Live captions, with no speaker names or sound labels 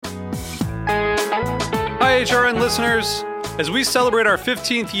HRN listeners. As we celebrate our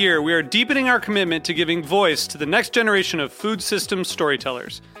 15th year, we are deepening our commitment to giving voice to the next generation of food systems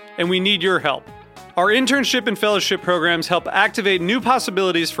storytellers, and we need your help. Our internship and fellowship programs help activate new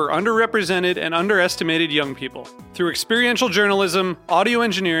possibilities for underrepresented and underestimated young people through experiential journalism, audio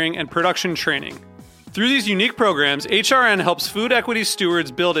engineering, and production training. Through these unique programs, HRN helps food equity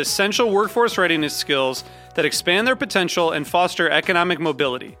stewards build essential workforce readiness skills that expand their potential and foster economic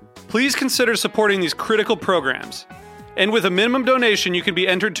mobility. Please consider supporting these critical programs. And with a minimum donation, you can be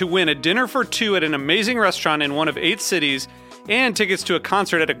entered to win a dinner for two at an amazing restaurant in one of 8 cities and tickets to a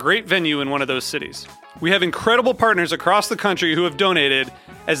concert at a great venue in one of those cities. We have incredible partners across the country who have donated,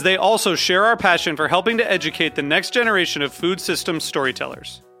 as they also share our passion for helping to educate the next generation of food systems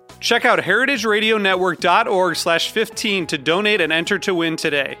storytellers. Check out heritageradionetwork.org/15 to donate and enter to win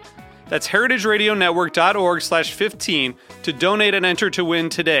today. That's heritageradionetwork.org/15 to donate and enter to win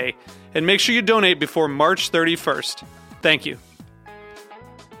today. And make sure you donate before March 31st. Thank you.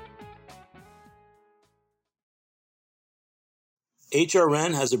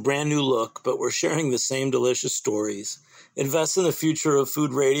 HRN has a brand new look, but we're sharing the same delicious stories. Invest in the future of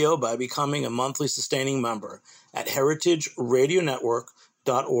food radio by becoming a monthly sustaining member at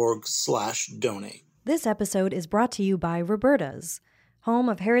heritageradionetwork.org/donate. This episode is brought to you by Roberta's, home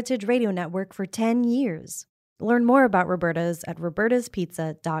of Heritage Radio Network for 10 years. Learn more about Roberta's at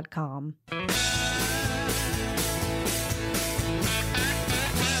robertaspizza.com.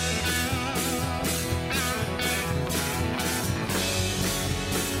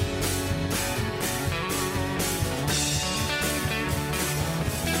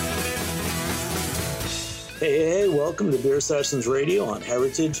 Hey, welcome to Beer Sessions Radio on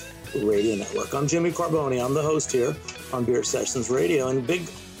Heritage Radio Network. I'm Jimmy Carboni. I'm the host here on Beer Sessions Radio. And big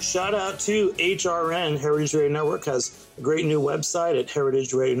shout out to HRN. Heritage Radio Network has a great new website at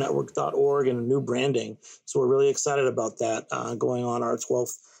heritageradionetwork.org and a new branding. So we're really excited about that, going on our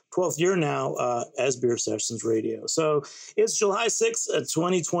 12th year now as Beer Sessions Radio. So it's July 6th,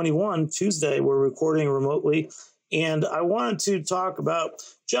 2021, Tuesday. We're recording remotely. And I wanted to talk about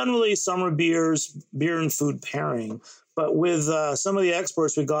generally summer beers, beer and food pairing. But with some of the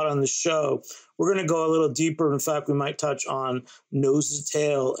experts we got on the show, we're going to go a little deeper. In fact, we might touch on nose to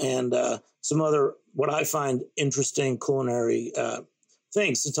tail and some other, what I find interesting culinary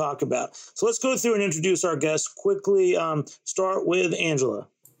things to talk about. So let's go through and introduce our guests quickly. Start with Angela.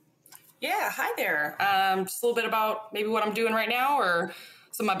 Yeah, hi there. Just a little bit about maybe what I'm doing right now or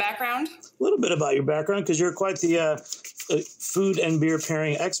some of my background. A little bit about your background, because you're quite the food and beer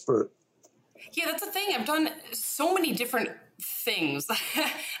pairing expert. Yeah, that's the thing. I've done so many different things.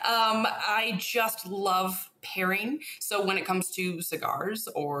 I just love pairing. So when it comes to cigars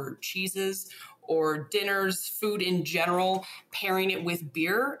or cheeses or dinners, food in general, pairing it with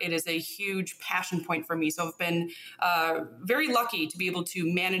beer, it is a huge passion point for me. So I've been very lucky to be able to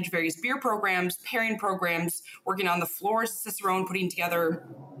manage various beer programs, pairing programs, working on the floor as a Cicerone, putting together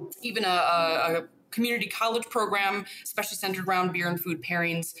even a community college program, especially centered around beer and food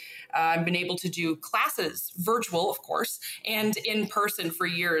pairings. I've been able to do classes, virtual, of course, and in person for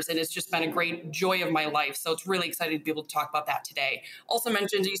years, and it's just been a great joy of my life. So it's really exciting to be able to talk about that today. Also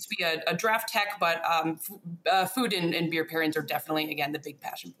mentioned, I used to be a draft tech, but food and beer pairings are definitely, again, the big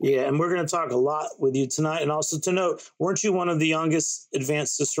passion point. Yeah, and we're going to talk a lot with you tonight. And also to note, weren't you one of the youngest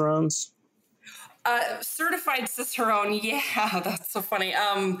advanced Cicerones? Certified Cicerone. Yeah, that's so funny.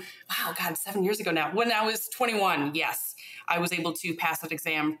 Wow, God, 7 years ago now. When I was 21, yes, I was able to pass that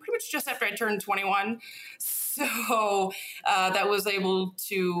exam pretty much just after I turned 21. So that was able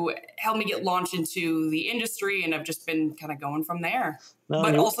to help me get launched into the industry, and I've just been kind of going from there. No,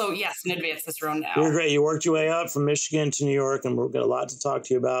 but also, yes, an advanced Cicerone now. You're great. You worked your way up from Michigan to New York, and we've got a lot to talk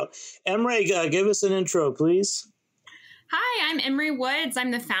to you about. Emre, give us an intro, please. Hi, I'm Emery Woods.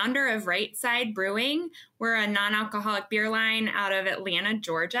 I'm the founder of Right Side Brewing. We're a non-alcoholic beer line out of Atlanta,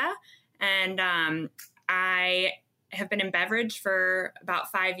 Georgia. And I have been in beverage for about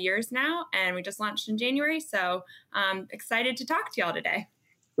 5 years now, and we just launched in January. So I'm excited to talk to y'all today.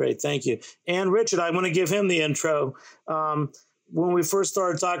 Great, thank you. And Richard, I want to give him the intro. When we first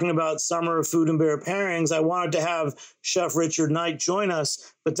started talking about summer food and beer pairings, I wanted to have Chef Richard Knight join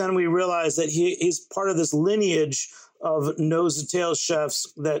us, but then we realized that he's part of this lineage of nose to tail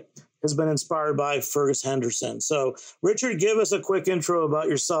chefs that has been inspired by Fergus Henderson. So, Richard, give us a quick intro about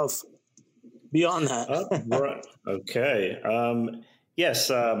yourself beyond that. Right. Okay. Yes,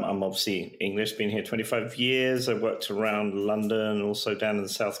 I'm obviously English, been here 25 years. I worked around London, also down in the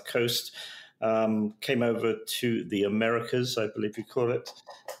South Coast. Came over to the Americas, I believe you call it,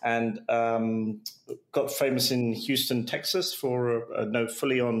 and got famous in Houston, Texas for a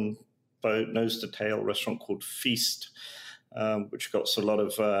fully on nose to tail restaurant called Feast, which got a lot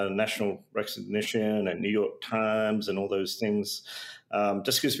of national recognition and New York Times and all those things,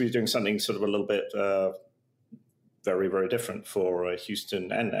 just because we were doing something sort of a little bit very, very different for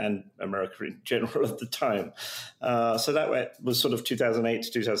Houston and America in general at the time. So that was sort of 2008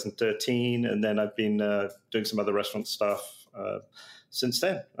 to 2013, and then I've been doing some other restaurant stuff since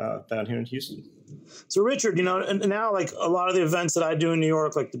then down here in Houston. So Richard, and now like a lot of the events that I do in New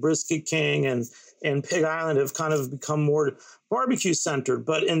York, like the Brisket King and Pig Island, have kind of become more barbecue centered.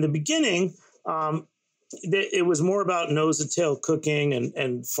 But in the beginning, it was more about nose to tail cooking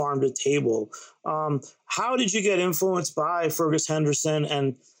and farm to table. How did you get influenced by Fergus Henderson?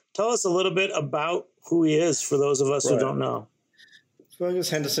 And tell us a little bit about who he is for those of us who don't know. Fergus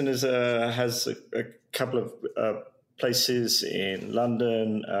Henderson has a couple of places in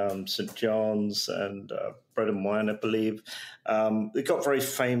London, St. John's and Bread and Wine, I believe. It got very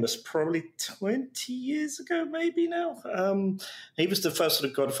famous probably 20 years ago, maybe now. He was the first sort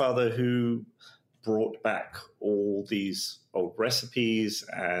of godfather who brought back all these old recipes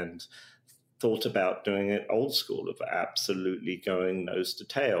and thought about doing it old school, of absolutely going nose to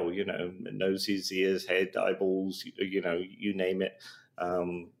tail, noses, ears, head, eyeballs, you name it.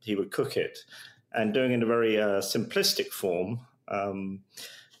 He would cook it. And doing it in a very simplistic form.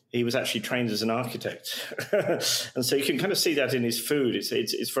 He was actually trained as an architect, and so you can kind of see that in his food.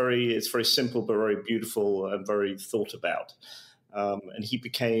 It's very simple but very beautiful and very thought about. And he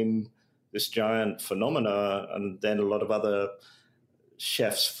became this giant phenomena, and then a lot of other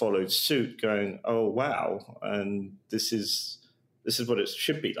chefs followed suit, going, "Oh wow!" And this is what it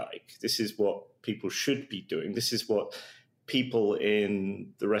should be like. This is what people should be doing. This is what people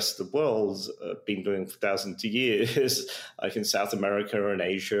in the rest of the world have been doing for thousands of years, like in South America and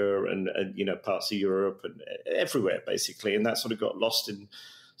Asia and parts of Europe and everywhere, basically. And that sort of got lost in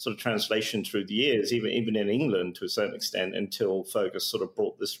sort of translation through the years, even in England to a certain extent, until Fergus sort of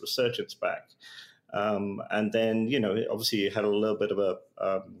brought this resurgence back. And then, obviously it had a little bit of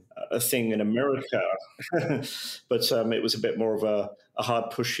a thing in America, but it was a bit more of a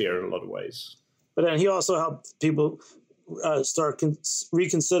hard push here in a lot of ways. But then he also helped people start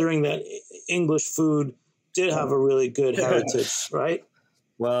reconsidering that English food did have a really good heritage, right?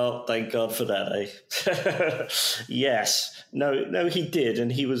 Well, thank God for that, eh? Yes. No, he did. And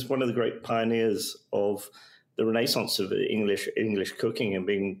he was one of the great pioneers of the renaissance of English cooking and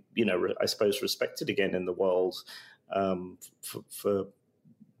being, I suppose, respected again in the world for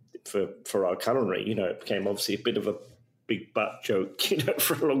our culinary. It became obviously a bit of a big butt joke,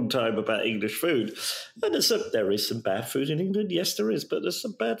 for a long time about English food. And there is some bad food in England. Yes, there is, but there's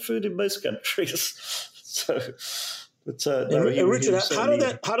some bad food in most countries. So, but Richard, how did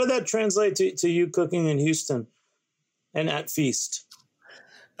that translate to you cooking in Houston and at Feast?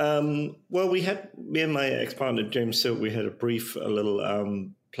 Well, me and my ex-partner James Silk, we had a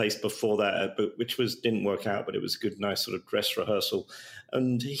little place before that, but which didn't work out, but it was a good, nice sort of dress rehearsal,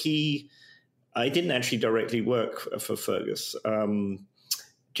 and I didn't actually directly work for Fergus.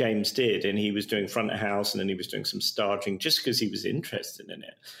 James did, and he was doing front of house, and then he was doing some starching just because he was interested in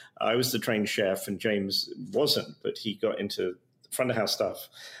it. I was the trained chef, and James wasn't, but he got into front of house stuff,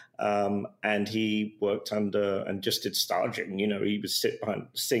 and he worked under and just did starching. He would sit behind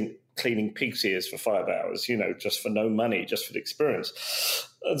the sink cleaning pig's ears for 5 hours, just for no money, just for the experience.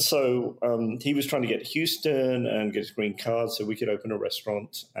 And so he was trying to get to Houston and get his green card so we could open a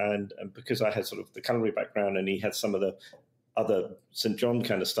restaurant. And because I had sort of the culinary background and he had some of the other St. John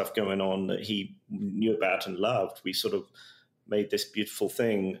kind of stuff going on that he knew about and loved, we sort of made this beautiful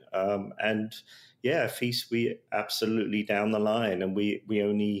thing. And yeah, Feast, we absolutely down the line. And we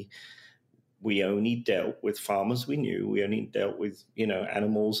only dealt with farmers we knew. We only dealt with,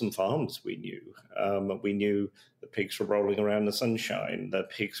 animals and farms we knew. We knew the pigs were rolling around in the sunshine. The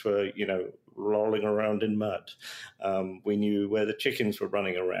pigs were, rolling around in mud. We knew where the chickens were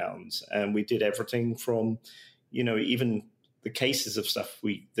running around. And we did everything from, even the cases of stuff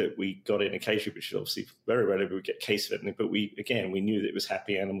that we got in occasionally, which is obviously very rarely we would get case of anything, but we knew that it was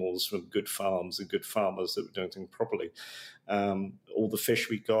happy animals from good farms and good farmers that were doing things properly. All the fish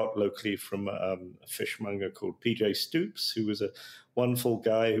we got locally from a fishmonger called PJ Stoops, who was a wonderful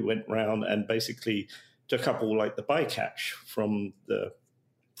guy who went round and basically took up all like the bycatch from the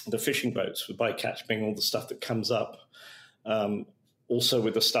fishing boats, with bycatch being all the stuff that comes up, also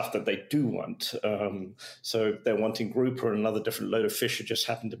with the stuff that they do want. So they're wanting grouper and another different load of fish that just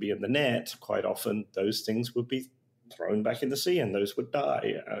happen to be in the net. Quite often those things would be thrown back in the sea and those would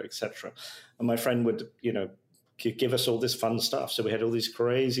die, etc. And my friend would, give us all this fun stuff. So we had all these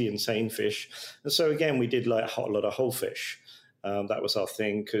crazy, insane fish. And so again, we did like a lot of whole fish. That was our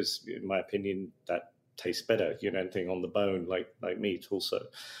thing because, in my opinion, that tastes better. Anything on the bone, like meat also.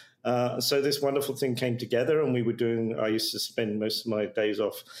 So this wonderful thing came together, and I used to spend most of my days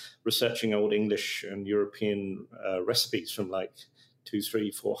off researching old English and European recipes from like 200,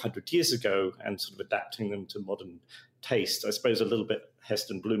 300, 400 years ago and sort of adapting them to modern taste. I suppose a little bit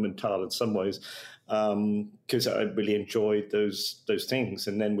Heston Blumenthal in some ways, because I really enjoyed those things.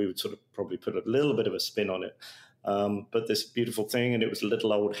 And then we would sort of probably put a little bit of a spin on it. But this beautiful thing, and it was a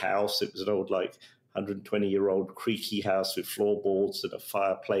little old house. It was an old 120-year-old creaky house with floorboards and a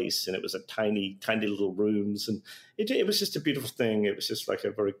fireplace, and it was a tiny, tiny little rooms, and it was just a beautiful thing. It was just like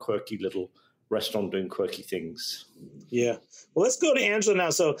a very quirky little restaurant doing quirky things. Yeah. Well, let's go to Angela now.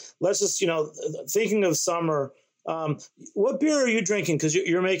 So let's just, thinking of summer, what beer are you drinking? Because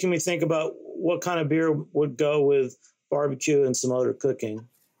you're making me think about what kind of beer would go with barbecue and some other cooking.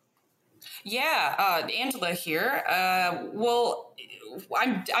 Yeah, Angela here. Well,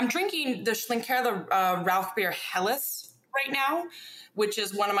 I'm drinking the Schlenkerla Rauch beer Helles right now, which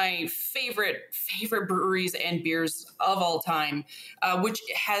is one of my favorite breweries and beers of all time, which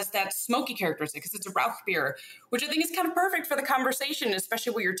has that smoky characteristic because it's a Rauch beer, which I think is kind of perfect for the conversation,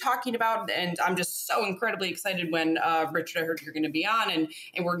 especially what you're talking about. And I'm just so incredibly excited when, Richard, I heard you're going to be on and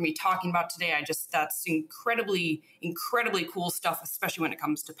we're going to be talking about today. That's incredibly, incredibly cool stuff, especially when it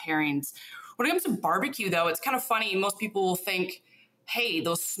comes to pairings. When it comes to barbecue, though, it's kind of funny. Most people will think, hey,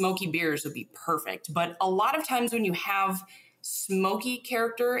 those smoky beers would be perfect. But a lot of times when you have smoky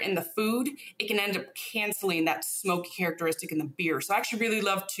character in the food, it can end up canceling that smoky characteristic in the beer. So I actually really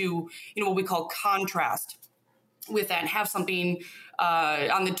love to, what we call contrast with that and have something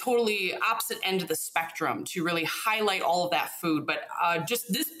on the totally opposite end of the spectrum to really highlight all of that food. But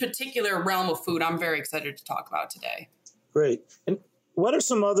just this particular realm of food, I'm very excited to talk about today. Great. And what are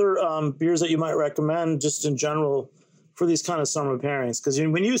some other beers that you might recommend just in general for these kind of summer pairings? Because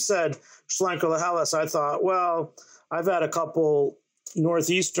when you said Schlenkerla Helles, I thought, well, I've had a couple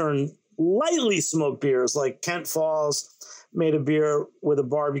Northeastern lightly smoked beers, like Kent Falls made a beer with a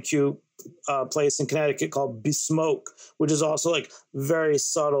barbecue place in Connecticut called Besmoke, which is also like very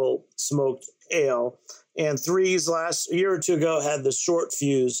subtle smoked ale. And Threes last year or two ago had the Short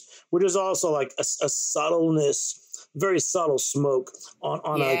Fuse, which is also like a subtleness, very subtle smoke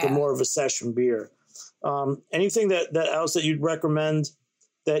on like a more of a session beer. Anything that else that you'd recommend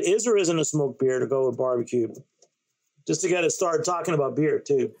that is or isn't a smoked beer to go with barbecue? Just to get us started talking about beer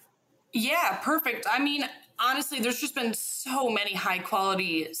too. Yeah, perfect. I mean, honestly, there's just been so many high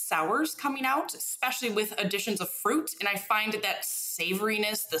quality sours coming out, especially with additions of fruit. And I find that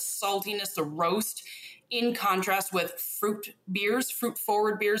savoriness, the saltiness, the roast, in contrast with fruit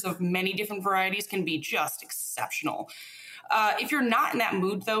forward beers of many different varieties can be just exceptional. If you're not in that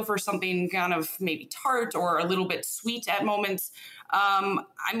mood, though, for something kind of maybe tart or a little bit sweet at moments,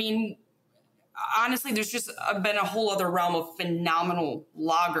 honestly, there's just been a whole other realm of phenomenal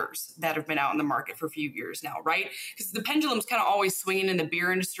lagers that have been out in the market for a few years now, right? Because the pendulum's kind of always swinging in the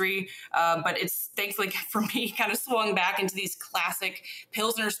beer industry, but it's thankfully for me kind of swung back into these classic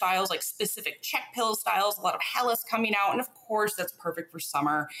Pilsner styles, like specific Czech Pils styles, a lot of Helles coming out. And of course, that's perfect for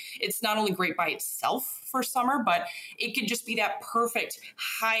summer. It's not only great by itself for summer, but it could just be that perfect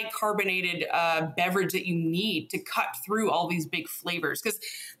high carbonated beverage that you need to cut through all these big flavors. Because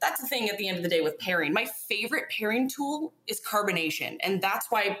that's the thing at the end of the day with pairing. My favorite pairing tool is carbonation. And that's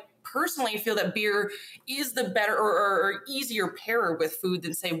why personally I feel that beer is the better or easier pairer with food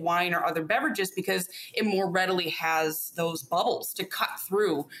than say wine or other beverages, because it more readily has those bubbles to cut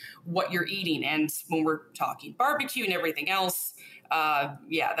through what you're eating. And when we're talking barbecue and everything else,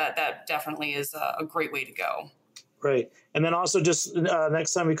 that definitely is a great way to go. Great. And then also just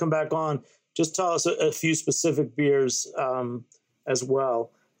next time we come back on, just tell us a few specific beers as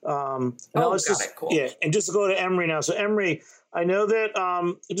well. Cool. Yeah, and just to go to Emery now. So Emery, I know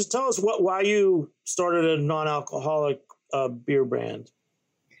that just tell us why you started a non-alcoholic beer brand.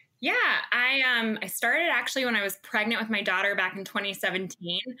 Yeah, I started actually when I was pregnant with my daughter back in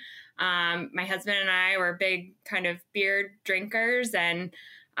 2017. My husband and I were big kind of beer drinkers, and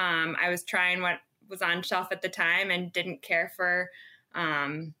I was trying what was on shelf at the time and didn't care for,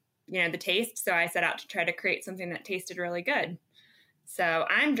 the taste. So I set out to try to create something that tasted really good. So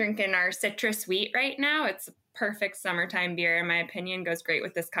I'm drinking our Citrus Wheat right now. It's a perfect summertime beer, in my opinion. Goes great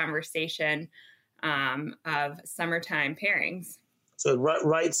with this conversation of summertime pairings. So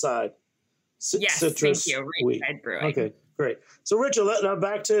right side. Yes, Citrus thank you. Right side brewing. Okay, great. So Richard, now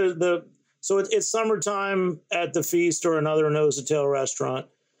back to so it's summertime at the Feast or another nose to tail restaurant.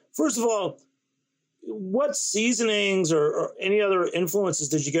 First of all, what seasonings or any other influences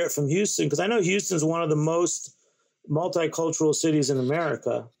did you get from Houston? Because I know Houston's one of the most multicultural cities in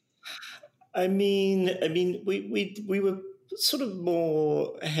America. I mean, we were sort of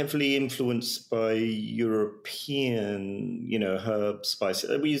more heavily influenced by European, herb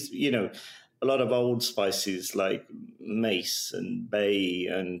spices. We used, a lot of old spices like mace and bay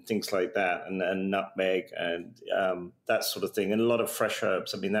and things like that, and nutmeg and that sort of thing, and a lot of fresh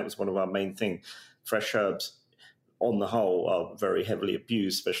herbs. I mean, that was one of our main things. Fresh herbs, on the whole, are very heavily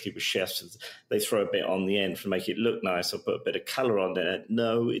abused, especially with chefs. They throw a bit on the end to make it look nice or put a bit of color on it.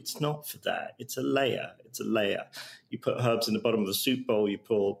 No, it's not for that. It's a layer. It's a layer. You put herbs in the bottom of the soup bowl, you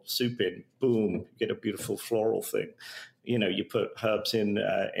pour soup in, boom, you get a beautiful floral thing. You put herbs in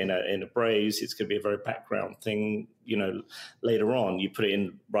a braise, it's going to be a very background thing. Later on, you put it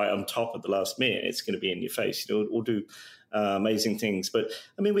in right on top at the last minute, it's going to be in your face. Or do amazing things. But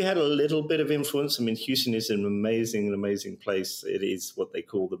I mean, we had a little bit of influence. I mean, Houston is an amazing place. It is what they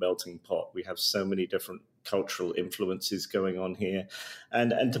call the melting pot. We have so many different cultural influences going on here,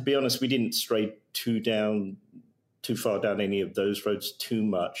 and to be honest, we didn't stray too far down any of those roads too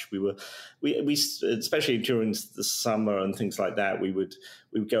much. We especially during the summer and things like that, we would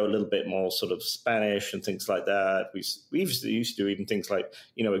go a little bit more sort of Spanish and things like that. We used to do even things like,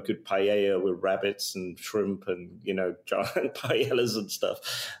 a good paella with rabbits and shrimp and, giant paellas and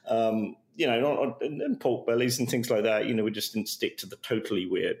stuff. And pork bellies and things like that. We just didn't stick to the totally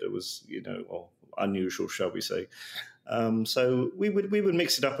weird. It was, or unusual, shall we say. So we would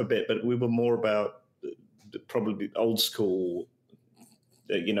mix it up a bit, but we were more about probably old school,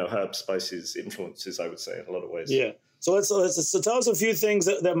 herb spices influences, I would say, in a lot of ways. Yeah. So let's tell us a few things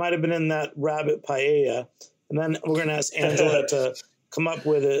that might have been in that rabbit paella, and then we're going to ask Angela to come up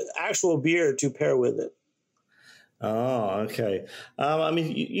with an actual beer to pair with it. Oh, okay. I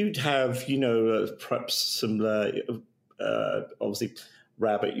mean, you'd have, perhaps some, obviously,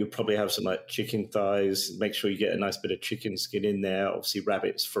 rabbit. You'll probably have some like chicken thighs. Make sure you get a nice bit of chicken skin in there. Obviously,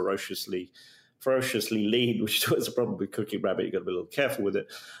 rabbit's ferociously lean, which is probably cooking rabbit. You got to be a little careful with it.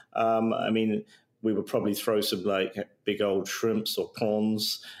 I mean, we would probably throw some like big old shrimps or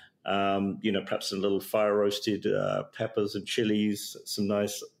prawns. Perhaps some little fire roasted peppers and chilies. Some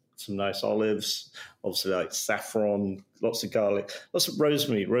nice olives. Obviously, like saffron. Lots of garlic. Lots of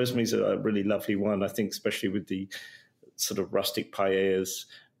rosemary. Rosemary's a really lovely one, I think, especially with the sort of rustic paellas.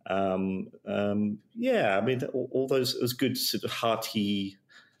 I mean, all those good sort of hearty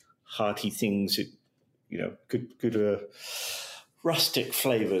things, good rustic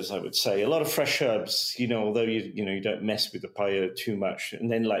flavors, I would say. A lot of fresh herbs, although you don't mess with the paella too much.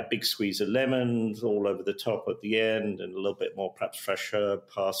 And then like big squeeze of lemons all over the top at the end, and a little bit more perhaps fresh herb,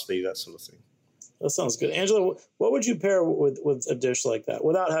 parsley, that sort of thing. That sounds good. Angela, what would you pair with a dish like that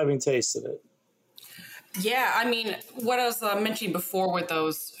without having tasted it? Yeah, I mean, what I was mentioning before with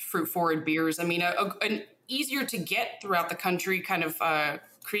those fruit-forward beers, I mean, an easier to get throughout the country kind of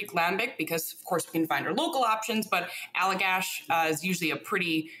Creek Lambic, because of course we can find our local options, but Allagash is usually a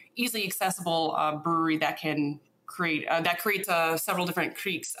pretty easily accessible brewery that can creates several different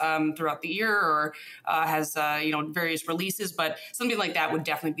creeks throughout the year, or has various releases. But something like that would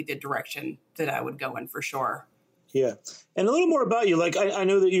definitely be the direction that I would go in for sure. Yeah, and a little more about you. Like I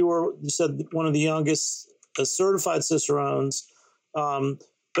know that you said one of the youngest certified cicerones,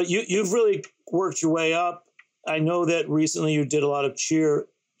 but you've really worked your way up. I know that recently you did a lot of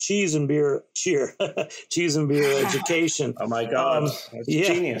cheese and beer education. Oh my God, that's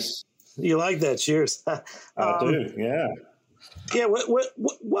genius! You like that? Cheers. I do. Yeah. Yeah. What were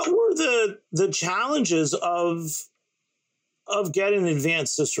the challenges of getting an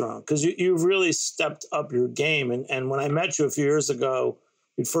advanced cicerone? Because you've really stepped up your game. And when I met you a few years ago,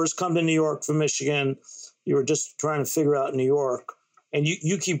 you'd first come to New York from Michigan. You were just trying to figure out New York. And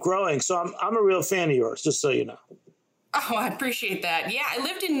you keep growing. So I'm a real fan of yours, just so you know. Oh, I appreciate that. Yeah, I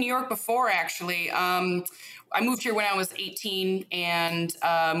lived in New York before, actually. I moved here when I was 18 and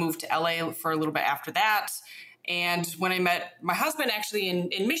moved to LA for a little bit after that. And when I met my husband, actually,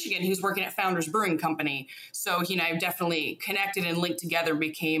 in Michigan, he was working at Founders Brewing Company. So he and I definitely connected and linked together,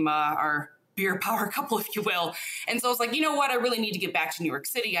 became our beer power couple, if you will. And so I was like, you know what? I really need to get back to New York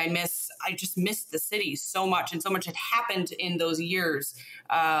City. I just missed the city so much, and so much had happened in those years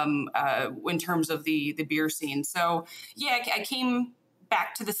in terms of the beer scene. So yeah, I came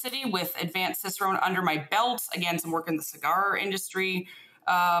back to the city with advanced Cicerone under my belt. Again, some work in the cigar industry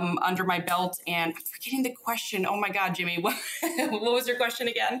under my belt. And I'm forgetting the question. Oh my God, Jimmy, what was your question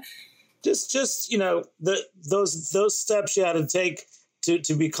again? Just those steps you had to take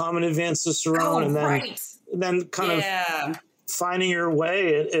to become an advanced Cicerone, and then right. then kind of finding your way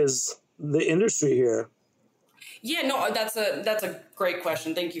is the industry here. Yeah, no, that's a great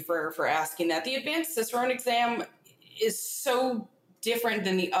question. Thank you for asking that. The advanced Cicerone exam, is so different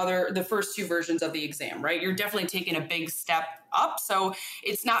than the first two versions of the exam, right? You're definitely taking a big step up. So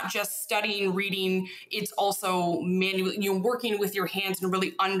it's not just studying, reading, it's also manually, working with your hands and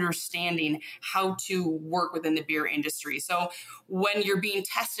really understanding how to work within the beer industry. So when you're being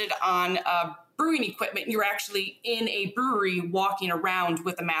tested on brewing equipment, you're actually in a brewery walking around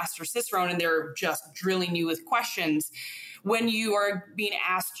with a master cicerone, and they're just drilling you with questions. When you are being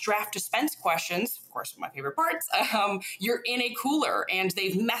asked draft dispense questions, of course, my favorite parts, you're in a cooler and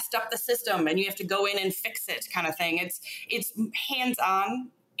they've messed up the system and you have to go in and fix it, kind of thing. It's hands-on,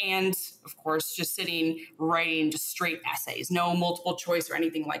 and of course, just sitting, writing just straight essays, no multiple choice or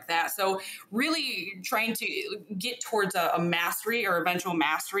anything like that. So really trying to get towards a mastery or eventual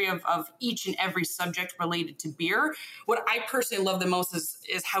mastery of each and every subject related to beer. What I personally love the most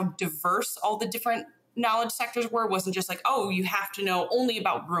is how diverse all the different knowledge sectors were. It wasn't just like, oh, you have to know only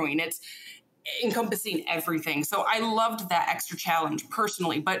about brewing. It's encompassing everything. So I loved that extra challenge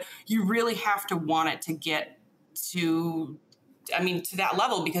personally, but you really have to want it to get to that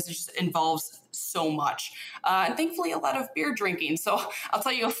level, because it just involves so much. And thankfully a lot of beer drinking. So I'll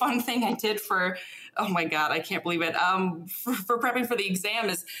tell you a fun thing I did for, oh my God, I can't believe it. For prepping for the exam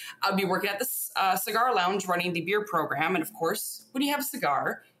is I'll be working at this cigar lounge running the beer program. And of course, when you have a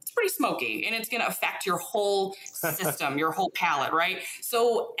cigar, it's pretty smoky and it's going to affect your whole system, your whole palate, right?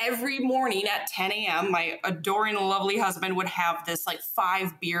 So every morning at 10 a.m., my adoring, lovely husband would have this like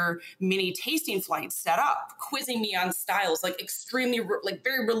 5 beer mini tasting flight set up, quizzing me on styles, like extremely, like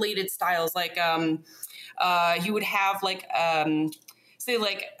very related styles. Like he would have like, say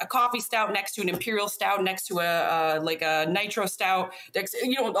like a coffee stout next to an imperial stout, next to a nitro stout,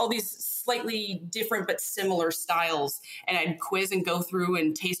 all these slightly different but similar styles. And I'd quiz and go through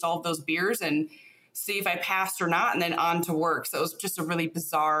and taste all of those beers and see if I passed or not, and then on to work. So it was just a really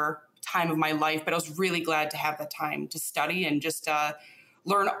bizarre time of my life, but I was really glad to have that time to study and just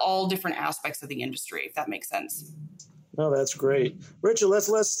learn all different aspects of the industry, if that makes sense. No, that's great. Richard,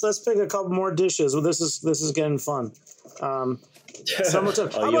 let's pick a couple more dishes. Well, this is getting fun.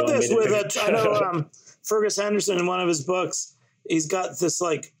 Summertime. How about this with it? I know Fergus Henderson in one of his books, he's got this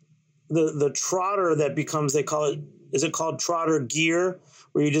like the trotter that becomes, they call it, is it called trotter gear,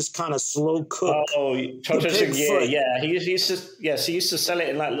 where you just kind of slow cook? Oh, trotters gear, yeah. He used to sell it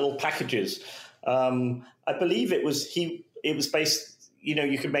in like little packages. I believe it was based,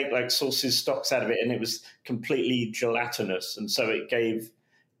 you could make like sauces, stocks out of it, and it was completely gelatinous, and so it gave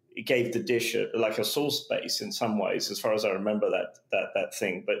the dish like a sauce base in some ways, as far as I remember that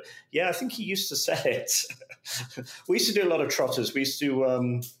thing. But yeah, I think he used to sell it. We used to do a lot of trotters. We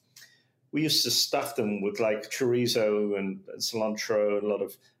used to stuff them with like chorizo and cilantro and a lot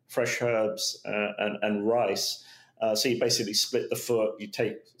of fresh herbs and rice. So you basically split the foot. You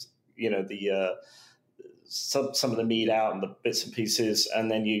take some of the meat out and the bits and pieces, and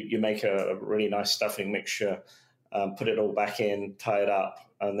then you make a really nice stuffing mixture. Put it all back in, tie it up,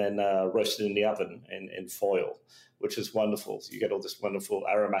 and then roast it in the oven in foil, which is wonderful. So you get all this wonderful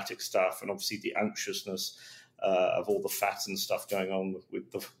aromatic stuff, and obviously the unctuousness of all the fat and stuff going on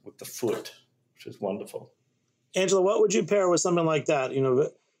with the foot, which is wonderful. Angela, what would you pair with something like that?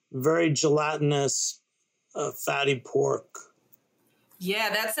 Very gelatinous, fatty pork.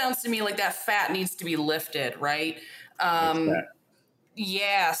 Yeah, that sounds to me like that fat needs to be lifted, right?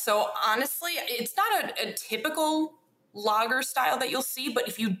 Yeah, so honestly, it's not a typical lager style that you'll see, but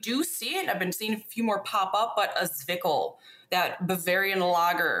if you do see it, I've been seeing a few more pop up, but a Zwickel, that Bavarian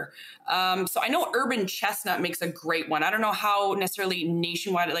lager. So I know Urban Chestnut makes a great one. I don't know how necessarily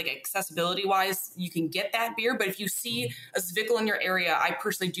nationwide, like accessibility wise, you can get that beer, but if you see a Zwickel in your area, I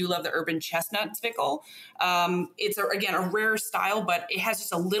personally do love the Urban Chestnut Zwickel. It's again a rare style, but it has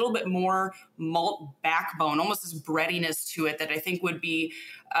just a little bit more malt backbone, almost this breadiness to it that I think would be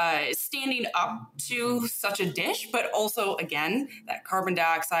standing up to such a dish, but also again, that carbon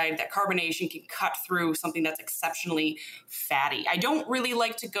dioxide, that carbonation can cut through something that's exceptionally fatty. I don't really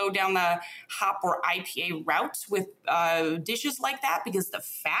like to go down the hop or IPA route with dishes like that, because the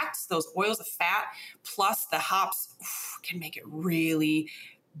fats, those oils of fat, plus the hops can make it really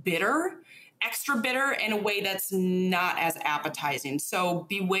bitter, extra bitter in a way that's not as appetizing. So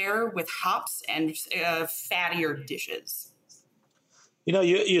beware with hops and fattier dishes.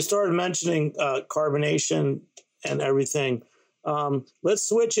 You started mentioning carbonation and everything. Let's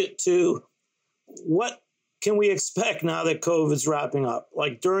switch it to what can we expect now that COVID's wrapping up?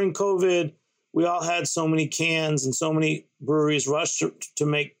 Like during COVID, we all had so many cans and so many breweries rushed to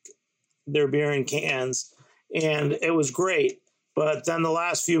make their beer in cans, and it was great. But then the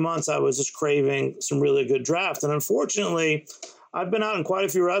last few months, I was just craving some really good draft. And unfortunately, I've been out in quite a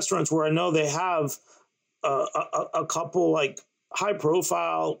few restaurants where I know they have a couple like high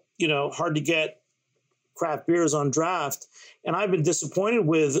profile, hard to get craft beers on draft, and I've been disappointed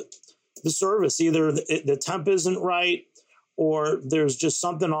with the service. Either the temp isn't right, or there's just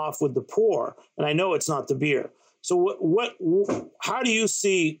something off with the pour. And I know it's not the beer. So how do you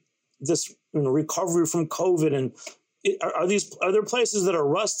see this recovery from COVID? And are there places that are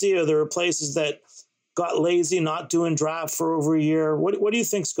rusty? Are there places that got lazy, not doing draft for over a year? What do you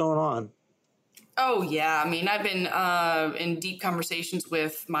think's going on? Oh, yeah. I mean, I've been in deep conversations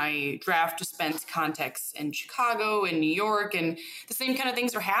with my draft dispense contacts in Chicago and New York, and the same kind of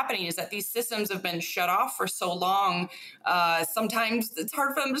things are happening, is that these systems have been shut off for so long. Sometimes it's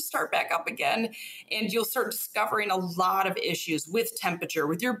hard for them to start back up again, and you'll start discovering a lot of issues with temperature,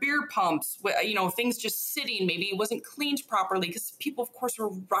 with your beer pumps, things just sitting. Maybe it wasn't cleaned properly because people, of course, were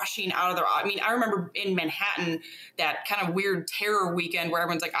rushing out of their... I mean, I remember in Manhattan, that kind of weird terror weekend where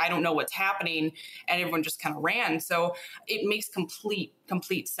everyone's like, I don't know what's happening. And everyone just kind of ran. So it makes complete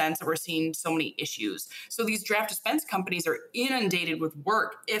sense that we're seeing so many issues. So these draft dispense companies are inundated with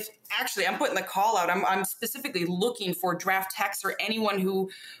work. If actually, I'm putting the call out, I'm specifically looking for draft techs or anyone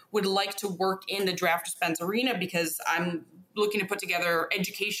who would like to work in the draft dispense arena, because I'm looking to put together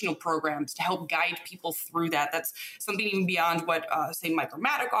educational programs to help guide people through that. That's something even beyond what, say,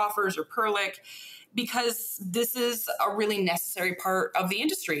 Micromatic offers or Perlick, because this is a really necessary part of the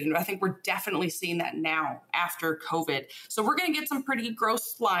industry. And I think we're definitely seeing that now after COVID. So we're going to get some pretty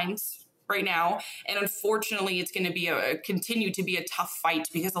gross lines right now. And unfortunately, it's going to continue to be a tough fight,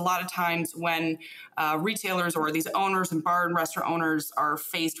 because a lot of times when retailers or these owners and bar and restaurant owners are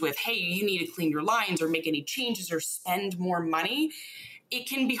faced with, hey, you need to clean your lines or make any changes or spend more money, it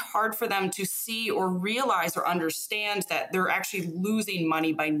can be hard for them to see or realize or understand that they're actually losing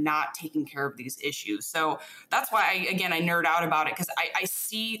money by not taking care of these issues. So that's why, I nerd out about it, because I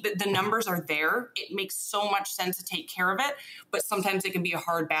see that the numbers are there. It makes so much sense to take care of it, but sometimes it can be a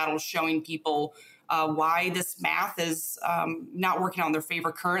hard battle showing people why this math is not working on their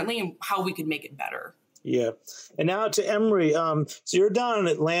favor currently and how we could make it better. Yeah. And now to Emery. So you're down in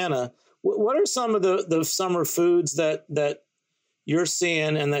Atlanta. What are some of the summer foods that you're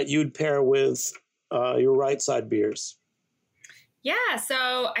seeing and that you'd pair with your right side beers? Yeah,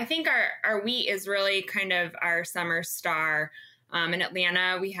 so I think our wheat is really kind of our summer star. In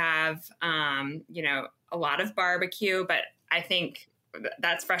Atlanta, we have, a lot of barbecue, but I think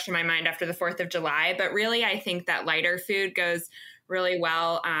that's fresh in my mind after the 4th of July. But really, I think that lighter food goes really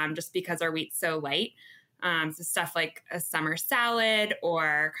well just because our wheat's so light. So stuff like a summer salad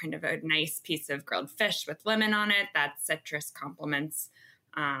or kind of a nice piece of grilled fish with lemon on it, that citrus complements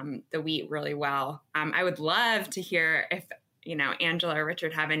the wheat really well. I would love to hear if, Angela or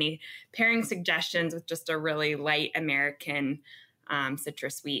Richard have any pairing suggestions with just a really light American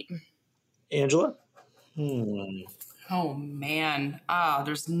citrus wheat. Angela? Oh, man.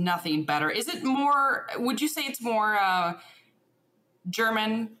 There's nothing better. Would you say it's more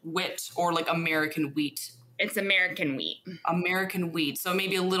German wheat or like American wheat? It's American wheat. American wheat. So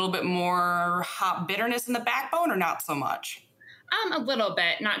maybe a little bit more hop bitterness in the backbone, or not so much? A little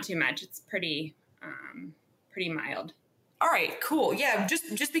bit, not too much. It's pretty mild. All right, cool. Yeah,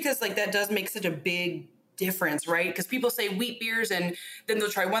 just because like that does make such a big difference, right? Because people say wheat beers and then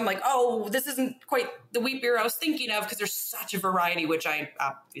they'll try one like, oh, this isn't quite the wheat beer I was thinking of, because there's such a variety, which I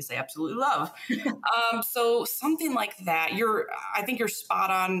obviously absolutely love. So something like that. I think you're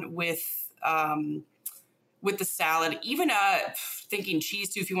spot on with the salad. Even thinking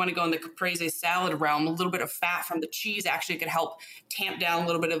cheese too, if you want to go in the caprese salad realm, a little bit of fat from the cheese actually could help tamp down a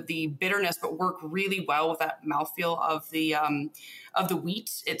little bit of the bitterness, but work really well with that mouthfeel of the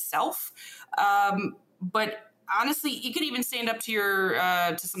wheat itself. But honestly, you could even stand up to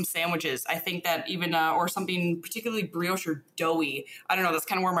to some sandwiches. I think that even or something particularly brioche or doughy. I don't know. That's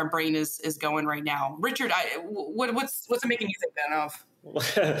kind of where my brain is going right now. Richard, what's it making you think then of?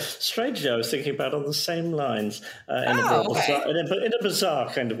 Strangely, I was thinking about on the same lines in a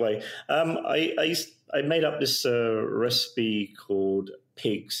bizarre kind of way. I made up this recipe called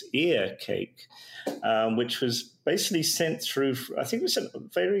pig's ear cake, which was basically sent through, I think it was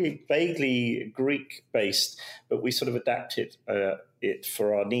very vaguely Greek-based, but we sort of adapted it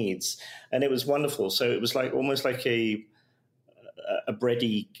for our needs. And it was wonderful. So it was almost like a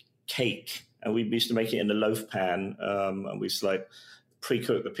bready cake. And we used to make it in a loaf pan. And we used to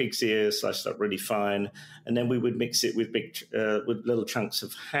pre-cook the pig's ears, sliced up really fine, and then we would mix it with with little chunks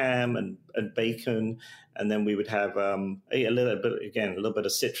of ham and bacon, and then we would have a little bit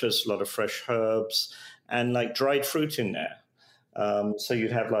of citrus, a lot of fresh herbs, and dried fruit in there. So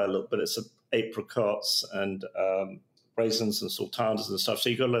you'd have a little bit of some apricots and raisins and sultanas and stuff. So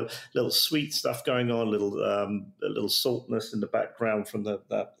you've got a little sweet stuff going on, a little saltness in the background from the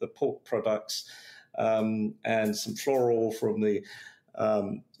pork products, and some floral from the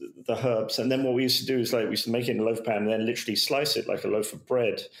herbs. And then what we used to do is we used to make it in a loaf pan and then literally slice it like a loaf of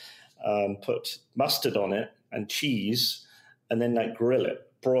bread, put mustard on it and cheese, and then broil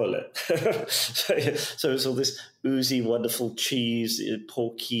it. so it's all this oozy, wonderful cheese,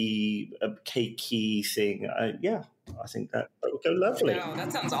 porky, cakey thing. I think that would go lovely. Wow,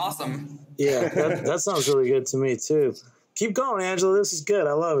 that sounds awesome. Yeah, that sounds really good to me too. Keep going, Angela. This is good.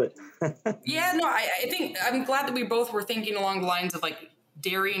 I love it. Yeah, no, I think I'm glad that we both were thinking along the lines of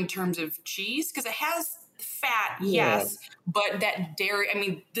dairy in terms of cheese, because it has fat, yes, but that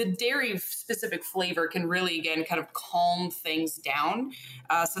dairy, the dairy specific flavor can really, again, kind of calm things down.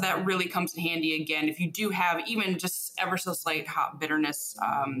 So that really comes in handy, again, if you do have even just ever so slight hot bitterness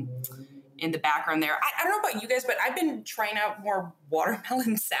in the background there. I don't know about you guys, but I've been trying out more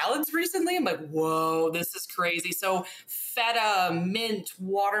watermelon salads recently. I'm like, whoa, this is crazy. So feta, mint,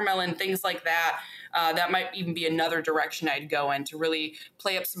 watermelon, things like that. That might even be another direction I'd go in to really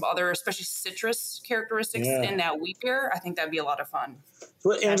play up some other, especially citrus characteristics in that wheat beer. I think that'd be a lot of fun.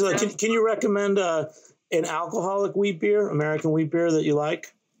 Well, Angela, can you recommend an alcoholic wheat beer, American wheat beer that you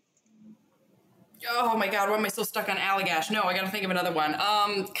like? Oh my God, why am I so stuck on Allagash? No, I got to think of another one.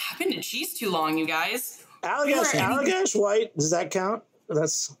 I've been to cheese too long, you guys. Allagash white, does that count?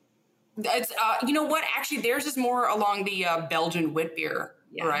 It's you know what? Actually, theirs is more along the Belgian wit beer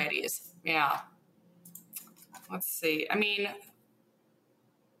varieties. Yeah. Let's see.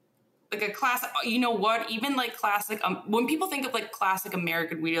 Like a classic, you know what? Even classic, when people think of classic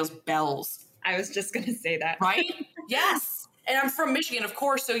American wheat ales, Bell's. I was just going to say that. Right? Yes. And I'm from Michigan, of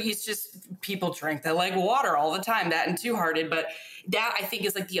course, so people drink that like water all the time, that and Two Hearted. But that, I think,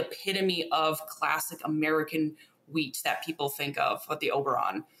 is the epitome of classic American wheat that people think of with the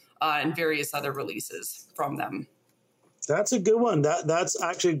Oberon and various other releases from them. That's a good one. That's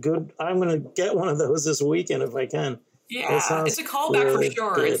actually good. I'm going to get one of those this weekend if I can. Yeah, it's a callback really for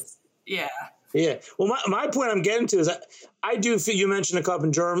sure. Yeah. Well, my point I'm getting to is I do feel you mentioned a couple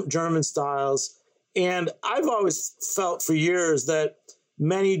of German styles. And I've always felt for years that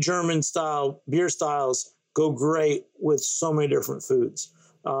many German style beer styles go great with so many different foods,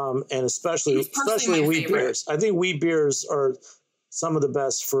 and especially wheat beers. I think wheat beers are some of the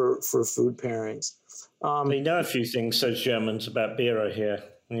best for food pairings. We know a few things, so Germans, about beer, I hear.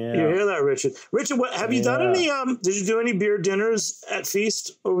 Yeah. You hear that, Richard? Richard, what have you done any? Did you do any beer dinners at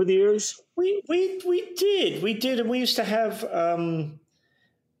Feast over the years? We did, and we used to have.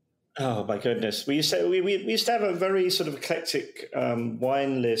 Oh my goodness! We used to have a very sort of eclectic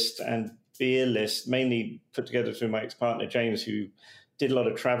wine list and beer list, mainly put together through my ex-partner James, who did a lot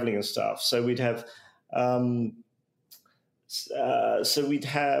of traveling and stuff. So we'd have, the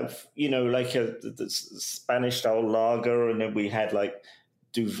Spanish style lager, and then we had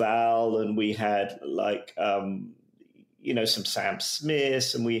Duval, and we had some Sam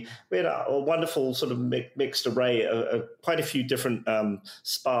Smiths, and we had a wonderful sort of mixed array of quite a few different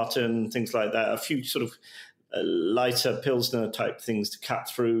Spartan, things like that, a few sort of lighter Pilsner type things to cut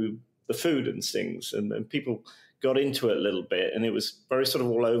through the food and things. And people got into it a little bit, and it was very sort of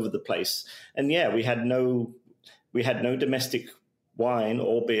all over the place. And we had no domestic wine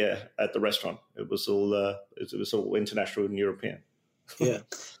or beer at the restaurant. It was all international and European. Yeah.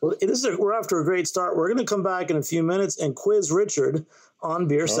 Well, we're off to a great start. We're going to come back in a few minutes and quiz Richard on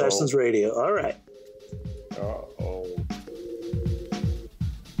Beer Sessions Radio. All right. Uh-oh.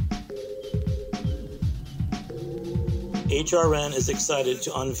 HRN is excited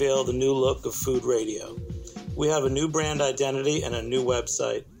to unveil the new look of food radio. We have a new brand identity and a new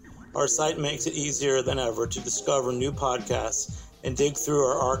website. Our site makes it easier than ever to discover new podcasts and dig through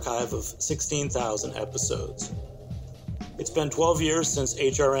our archive of 16,000 episodes. It's been 12 years since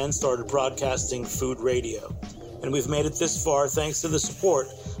HRN started broadcasting food radio, and we've made it this far thanks to the support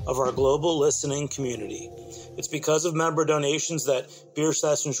of our global listening community. It's because of member donations that Beer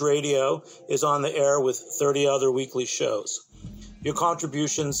Sessions Radio is on the air with 30 other weekly shows. Your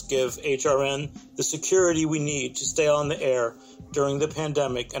contributions give HRN the security we need to stay on the air during the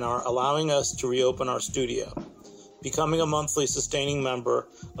pandemic and are allowing us to reopen our studio. Becoming a monthly sustaining member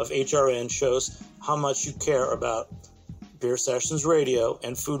of HRN shows how much you care about Beer Sessions Radio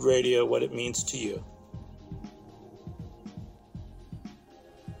and food radio, what it means to you.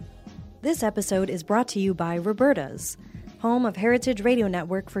 This episode is brought to you by Roberta's, home of Heritage Radio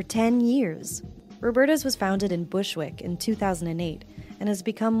Network for 10 years. Roberta's was founded in Bushwick in 2008 and has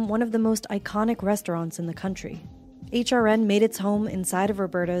become one of the most iconic restaurants in the country. HRN made its home inside of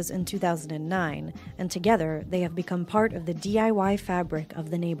Roberta's in 2009, and together they have become part of the DIY fabric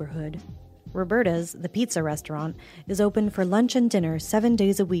of the neighborhood. Roberta's, the pizza restaurant, is open for lunch and dinner 7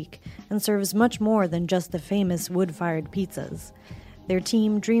 days a week and serves much more than just the famous wood-fired pizzas. Their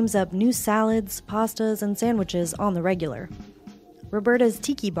team dreams up new salads, pastas, and sandwiches on the regular. Roberta's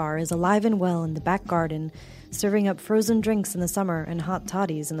Tiki Bar is alive and well in the back garden, serving up frozen drinks in the summer and hot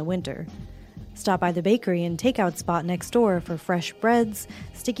toddies in the winter. Stop by the bakery and takeout spot next door for fresh breads,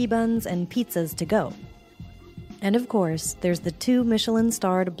 sticky buns, and pizzas to go. And of course, there's the 2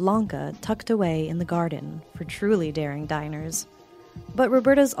 Michelin-starred Blanca tucked away in the garden for truly daring diners. But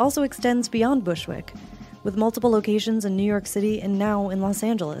Roberta's also extends beyond Bushwick, with multiple locations in New York City and now in Los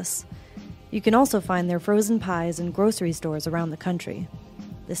Angeles. You can also find their frozen pies in grocery stores around the country.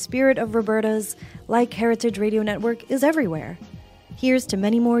 The spirit of Roberta's, like Heritage Radio Network, is everywhere. Here's to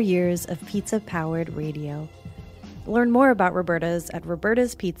many more years of pizza-powered radio. Learn more about Roberta's at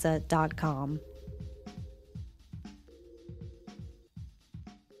robertaspizza.com.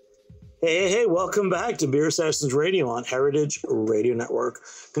 Hey, welcome back to Beer Sessions Radio on Heritage Radio Network.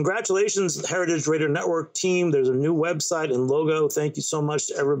 Congratulations, Heritage Radio Network team. There's a new website and logo. Thank you so much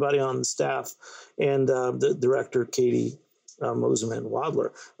to everybody on the staff and the director, Katie Moseman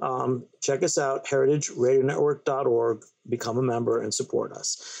Wadler. Check us out, heritageradionetwork.org. Become a member and support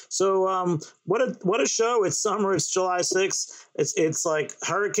us. So what a show. It's summer. It's July 6th. It's like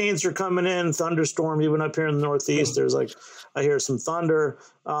hurricanes are coming in, thunderstorm, even up here in the Northeast. There's like, I hear some thunder.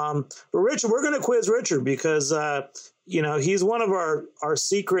 But Richard, we're going to quiz Richard because, he's one of our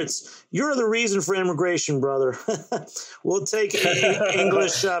secrets. You're the reason for immigration, brother. We'll take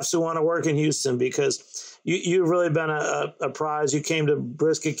English chefs who want to work in Houston because you've really been a prize. You came to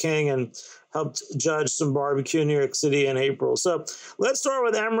Brisket King and helped judge some barbecue in New York City in April. So let's start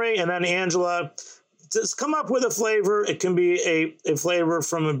with Emery and then Angela. Just come up with a flavor. It can be a flavor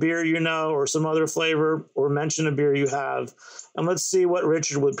from a beer or some other flavor, or mention a beer you have. And let's see what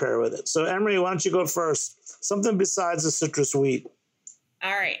Richard would pair with it. So Emery, why don't you go first? Something besides the citrus wheat.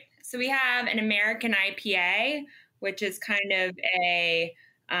 All right. So we have an American IPA, which is kind of a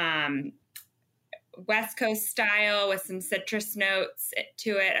West Coast style with some citrus notes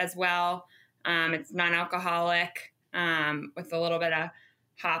to it as well. It's non-alcoholic with a little bit of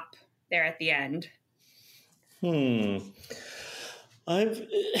hop there at the end. We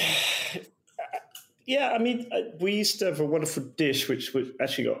used to have a wonderful dish which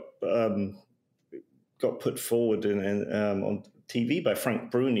actually got put forward on TV by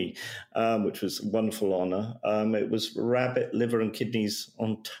Frank Bruni, which was a wonderful honor. It was rabbit liver and kidneys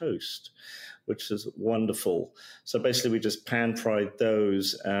on toast, which is wonderful. So basically we just pan fried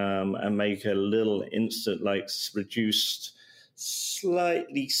those and make a little instant, like reduced,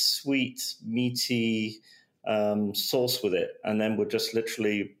 slightly sweet, meaty sauce with it. And then we'll just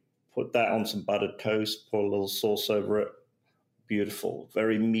literally put that on some buttered toast, pour a little sauce over it. Beautiful,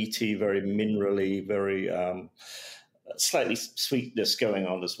 very meaty, very minerally, very slightly sweetness going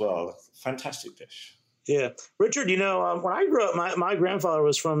on as well. Fantastic dish. Yeah. Richard, when I grew up, my grandfather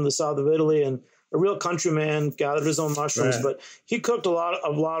was from the south of Italy and a real countryman, gathered his own mushrooms, Right. but he cooked a lot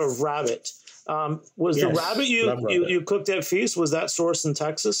of rabbit. Was the rabbit you cooked at feast, was that sourced in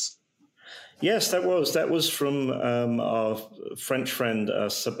Texas? Yes, that was from our French friend,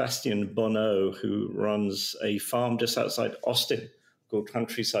 Sébastien Bonneau, who runs a farm just outside Austin called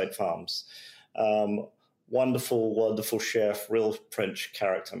Countryside Farms. Wonderful, wonderful chef, real French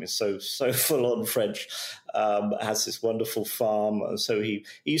character. I mean, so full on French. Has this wonderful farm, and so he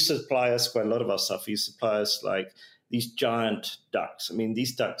used to supply us quite a lot of our stuff. He used to supply us like these giant ducks. I mean,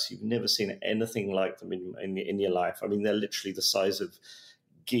 these ducks, you've never seen anything like them in your life. I mean, they're literally the size of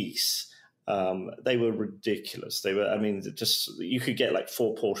geese. They were ridiculous. They were, just you could get like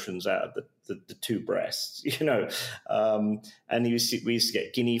 4 portions out of the 2 breasts, and we used to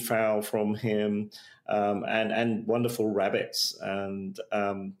get guinea fowl from him, and wonderful rabbits. And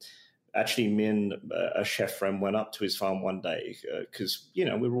actually, me and a chef friend went up to his farm one day because, we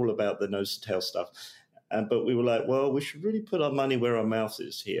were all about the nose to tail stuff. But we were like, well, we should really put our money where our mouth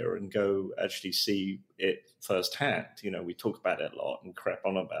is here and go actually see it firsthand. We talk about it a lot and crap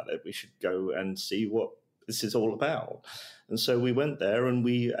on about it. We should go and see what this is all about. And so we went there and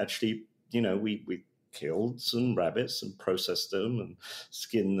we actually, we killed some rabbits and processed them and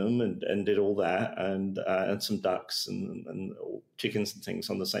skinned them and did all that and some ducks and chickens and things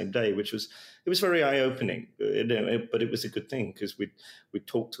on the same day, it was very eye-opening. But it was a good thing because we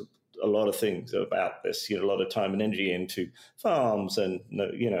talked to a lot of things about this, a lot of time and energy into farms and,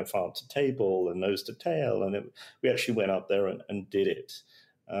 farm to table and nose to tail. And we actually went up there and did it.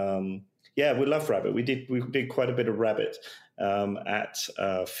 Yeah, we love rabbit. We did quite a bit of rabbit at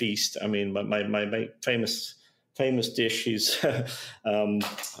Feast. I mean, my famous dish is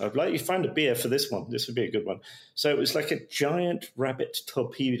I'd like you to find a beer for this one. This would be a good one. So it was like a giant rabbit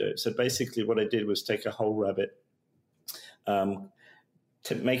torpedo. So basically, what I did was take a whole rabbit,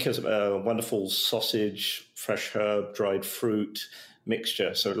 to make a wonderful sausage, fresh herb, dried fruit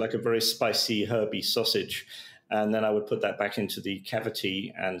mixture. So like a very spicy, herby sausage. And then I would put that back into the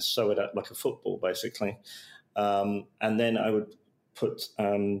cavity and sew it up like a football, basically. And then I would put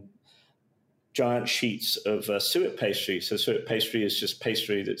giant sheets of suet pastry. So suet pastry is just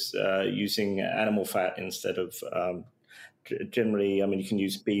pastry that's using animal fat instead of generally, I mean, you can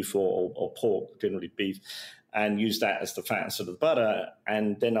use beef or pork, generally beef, and use that as the fat instead of the butter.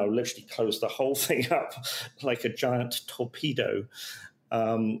 And then I'll literally close the whole thing up like a giant torpedo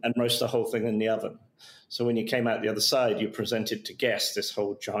and roast the whole thing in the oven. So when you came out the other side, you presented to guests this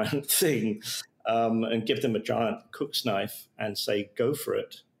whole giant thing and give them a giant cook's knife and say, go for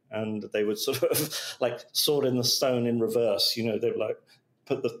it. And they would sort of like sword in the stone in reverse. You know, they would like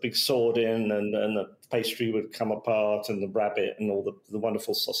put the big sword in and the pastry would come apart and the rabbit and all the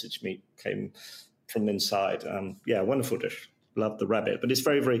wonderful sausage meat came from inside. Wonderful dish. Love the rabbit, but it's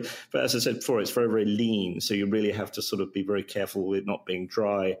very, very, but as I said before, it's very, very lean. So you really have to sort of be very careful with not being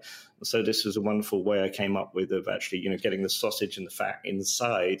dry. So this was a wonderful way I came up with of actually, you know, getting the sausage and the fat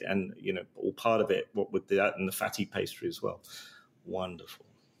inside and, you know, all part of it, what with that and the fatty pastry as well. Wonderful.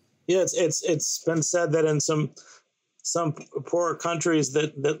 Yeah, it's been said that in some poorer countries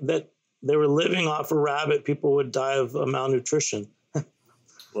that they were living off of rabbit, people would die of malnutrition.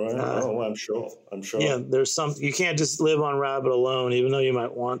 Right. I'm sure. Yeah, there's some, you can't just live on rabbit alone, even though you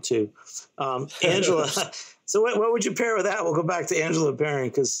might want to. Angela, so what would you pair with that? We'll go back to Angela pairing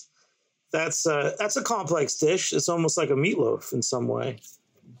because that's a complex dish. It's almost like a meatloaf in some way.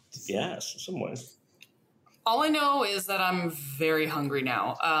 Yes, in some ways. All I know is that I'm very hungry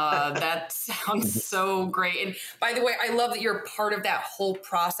now. That sounds so great. And by the way, I love that you're part of that whole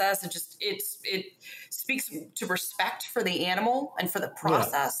process. It speaks to respect for the animal and for the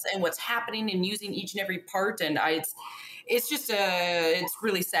process and what's happening and using each and every part. And it's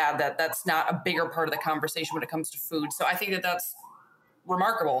really sad that that's not a bigger part of the conversation when it comes to food. So I think that that's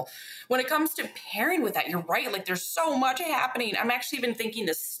remarkable. When it comes to pairing with that, you're right. Like there's so much happening. I'm actually been thinking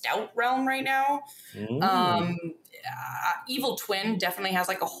the stout realm right now. Evil Twin definitely has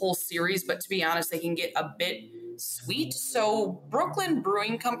like a whole series, but to be honest, they can get a bit sweet. So Brooklyn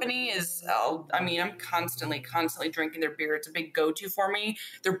Brewing Company is, I'm constantly drinking their beer. It's a big go-to for me.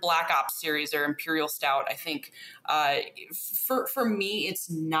 Their Black Ops series, their Imperial Stout, I think for me, it's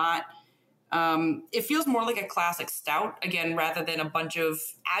not, it feels more like a classic stout, again, rather than a bunch of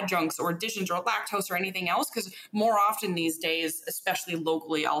adjuncts or additions or lactose or anything else. Because more often these days, especially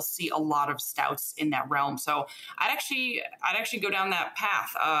locally, I'll see a lot of stouts in that realm. So I'd actually go down that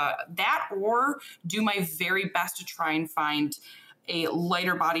path. That or do my very best to try and find a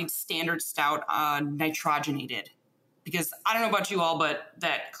lighter bodied standard stout nitrogenated. Because I don't know about you all, but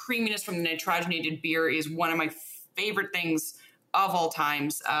that creaminess from the nitrogenated beer is one of my favorite things of all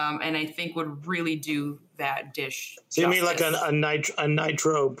times, and I think would really do that dish So justice. You mean like a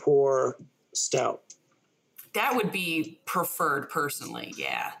nitro pour stout? That would be preferred personally,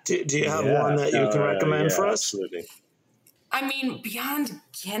 yeah. Do you have one that you can recommend for us? Absolutely. I mean, beyond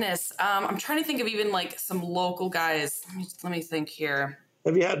Guinness, I'm trying to think of even like some local guys. Let me think here.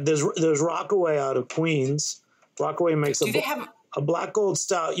 Have you had, there's Rockaway out of Queens. Rockaway makes a black gold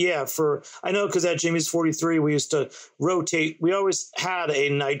stout. Yeah, I know because at Jimmy's 43, we used to rotate. We always had a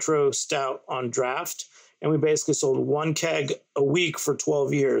nitro stout on draft, and we basically sold one keg a week for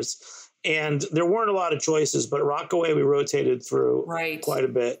 12 years. And there weren't a lot of choices, but Rockaway we rotated through quite a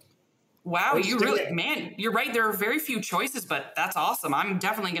bit. Wow, you're right. There are very few choices, but that's awesome. I'm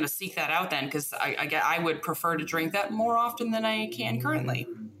definitely going to seek that out then because I would prefer to drink that more often than I can currently.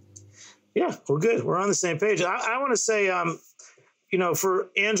 Yeah, well, good. We're on the same page. I want to say, for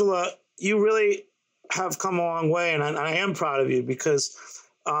Angela, you really have come a long way, and I am proud of you because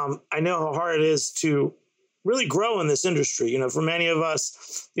I know how hard it is to really grow in this industry. For many of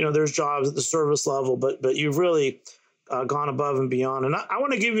us, there's jobs at the service level, but you've really gone above and beyond. And I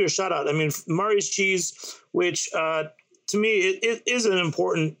want to give you a shout out. I mean, Murray's Cheese, which to me it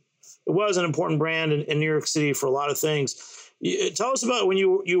was an important brand in New York City for a lot of things. Tell us about when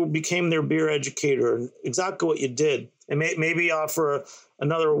you became their beer educator and exactly what you did, and maybe offer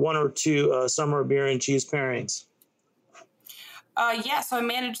another one or two summer beer and cheese pairings. So I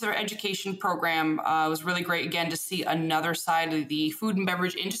managed their education program. It was really great, again, to see another side of the food and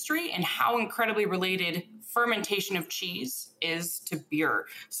beverage industry and how incredibly related fermentation of cheese is to beer.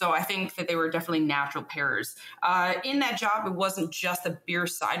 So I think that they were definitely natural pairs. In that job, it wasn't just the beer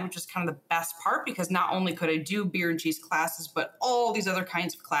side, which is kind of the best part, because not only could I do beer and cheese classes, but all these other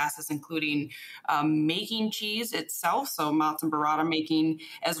kinds of classes, including making cheese itself, so matzo and burrata making,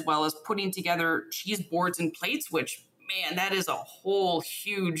 as well as putting together cheese boards and plates, which, man, that is a whole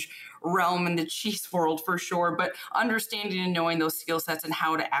huge realm in the cheese world for sure. But understanding and knowing those skill sets and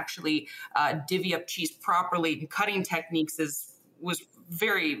how to actually divvy up cheese properly and cutting techniques was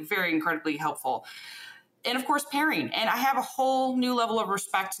very, very incredibly helpful. And of course, pairing. And I have a whole new level of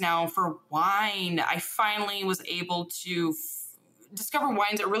respect now for wine. I finally was able to discover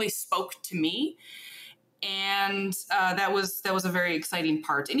wines that really spoke to me. And that was a very exciting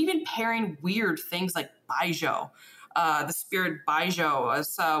part. And even pairing weird things like baijiu. The spirit baijiu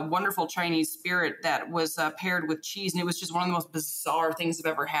is a wonderful Chinese spirit that was paired with cheese, and it was just one of the most bizarre things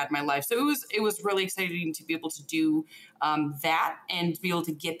I've ever had in my life. So it was really exciting to be able to do that and to be able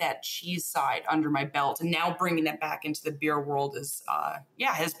to get that cheese side under my belt, and now bringing that back into the beer world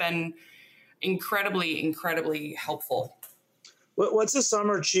has been incredibly helpful. What's a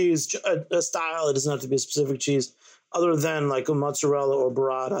summer cheese, a style? It doesn't have to be a specific cheese, other than like a mozzarella or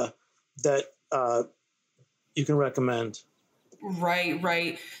burrata that you can recommend?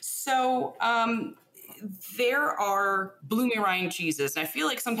 Right. So there are blue meringue cheeses. And I feel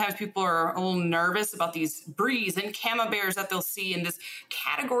like sometimes people are a little nervous about these bries and camemberts that they'll see in this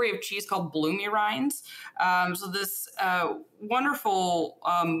category of cheese called blue meringues. So this wonderful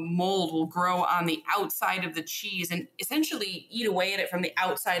mold will grow on the outside of the cheese and essentially eat away at it from the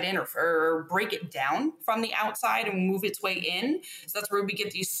outside in, or break it down from the outside and move its way in. So that's where we get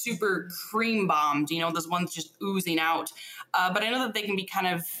these super cream bombed, those ones just oozing out. But I know that they can be kind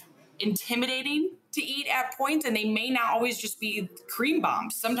of intimidating to eat at points, and they may not always just be cream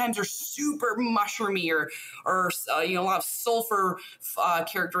bombs. Sometimes they're super mushroomy or a lot of sulfur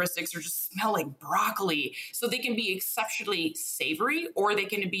characteristics, or just smell like broccoli. So they can be exceptionally savory, or they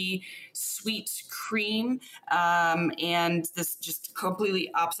can be sweet cream, and this just completely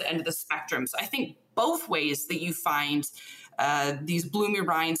opposite end of the spectrum. So I think both ways that you find these blue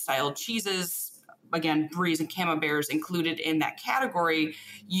meringue style cheeses, again, bries and camemberts included in that category,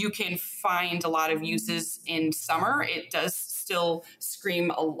 you can find a lot of uses in summer. It does still scream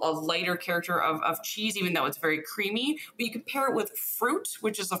a lighter character of cheese, even though it's very creamy. But you can pair it with fruit,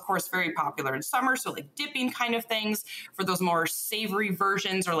 which is, of course, very popular in summer. So like dipping kind of things for those more savory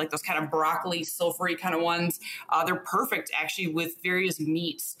versions, or like those kind of broccoli, sulfury kind of ones. They're perfect, actually, with various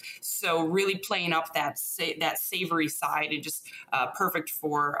meats. So really playing up that savory side, and just perfect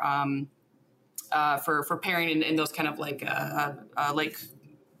for pairing in those kind of like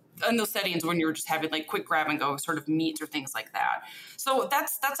in those settings when you're just having like quick grab and go sort of meats or things like that. So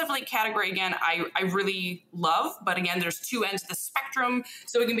that's definitely a category, again, I really love. But again, there's two ends of the spectrum.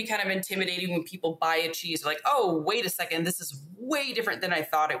 So it can be kind of intimidating when people buy a cheese, like, oh, wait a second, this is way different than I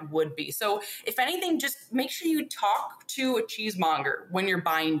thought it would be. So if anything, just make sure you talk to a cheesemonger when you're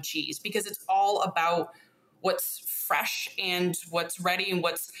buying cheese, because it's all about what's fresh and what's ready and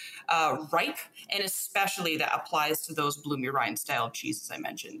what's ripe, and especially that applies to those blue meringue style cheeses I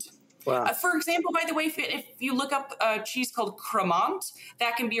mentioned. Wow. For example, by the way, if you look up a cheese called Cremant,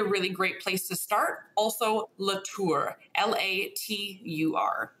 that can be a really great place to start. Also, Latour,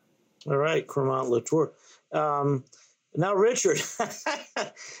 Latur. All right, Cremant Latour. Now, Richard,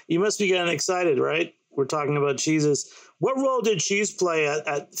 you must be getting excited, right? We're talking about cheeses. What role did cheese play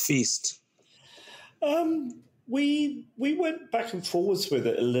at Feast? We went back and forwards with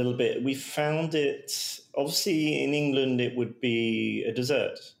it a little bit. We found it, obviously in England, it would be a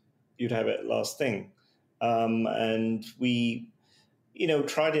dessert. You'd have it last thing. And we,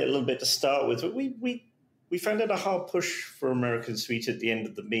 tried it a little bit to start with, but we found it a hard push for American sweet at the end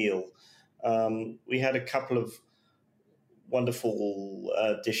of the meal. We had a couple of wonderful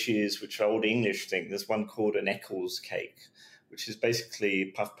dishes, which are old English things. There's one called an Eccles cake, which is basically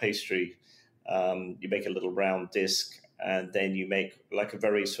puff pastry. You make a little round disc, and then you make like a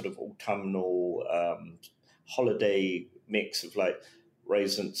very sort of autumnal holiday mix of like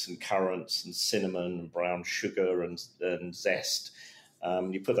raisins and currants and cinnamon and brown sugar and zest.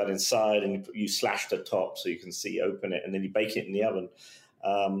 You put that inside, and you slash the top so you can open it, and then you bake it in the oven.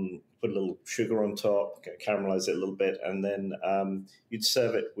 Put a little sugar on top, caramelize it a little bit, and then you'd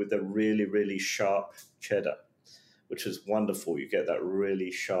serve it with a really, really sharp cheddar, which is wonderful. You get that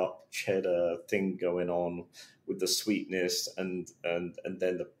really sharp cheddar thing going on with the sweetness and then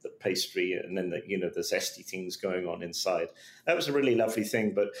the pastry, and then the zesty things going on inside. That was a really lovely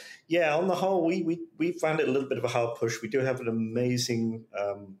thing. But yeah, on the whole, we found it a little bit of a hard push. We do have an amazing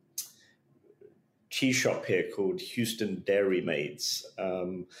cheese shop here called Houston Dairy Maids,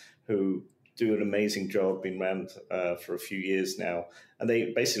 who do an amazing job, been around for a few years now. And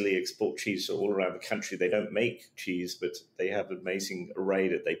they basically export cheese all around the country. They don't make cheese, but they have an amazing array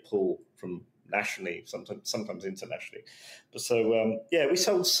that they pull from nationally, sometimes internationally. But so, we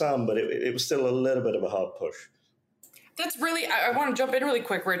sold some, but it was still a little bit of a hard push. That's really, I want to jump in really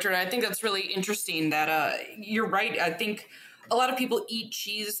quick, Richard. I think that's really interesting that you're right. I think a lot of people eat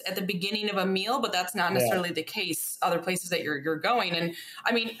cheese at the beginning of a meal, but that's not necessarily the case other places that you're going. And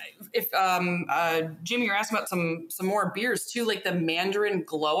I mean, if Jimmy, you're asking about some more beers too, like the Mandarin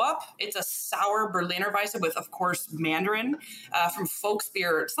Glow Up. It's a sour Berliner Weisse with, of course, Mandarin from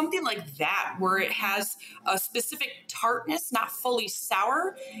Folksbier, something like that, where it has a specific tartness, not fully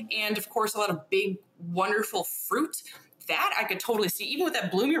sour, and of course, a lot of big, wonderful fruit. That I could totally see, even with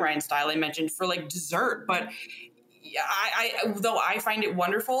that Blumirain style I mentioned for like dessert. But though I find it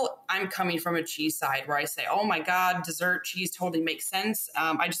wonderful, I'm coming from a cheese side where I say, oh my God, dessert cheese totally makes sense.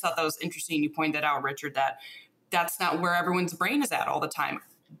 I just thought that was interesting. You pointed that out, Richard, that's not where everyone's brain is at all the time.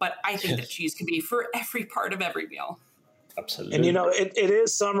 But I think that cheese can be for every part of every meal. Absolutely. And it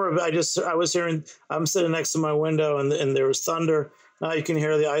is summer. I'm sitting next to my window and there was thunder. Now you can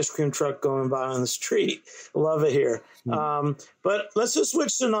hear the ice cream truck going by on the street. Love it here. But let's just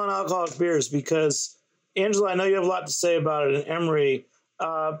switch to non-alcoholic beers because Angela, I know you have a lot to say about it. And Emery,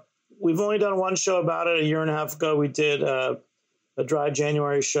 we've only done one show about it. A year and a half ago, we did a dry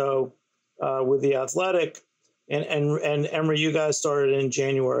January show with The Athletic. And Emery, you guys started in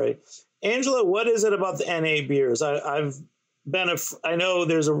January. Angela, what is it about the NA beers? I know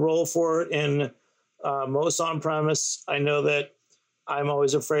there's a role for it in most on-premise. I know that I'm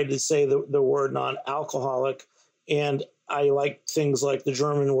always afraid to say the word non-alcoholic. And I like things like the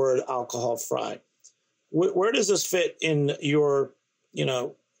German word alcohol-frei. Where does this fit in your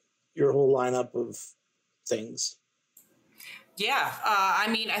whole lineup of things? Yeah, I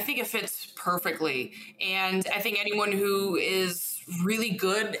mean, I think it fits perfectly. And I think anyone who is really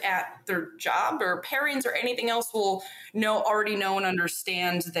good at their job or pairings or anything else will already know and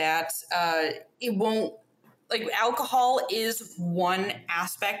understand that it won't, like, alcohol is one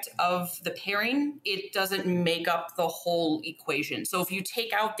aspect of the pairing. It doesn't make up the whole equation. So if you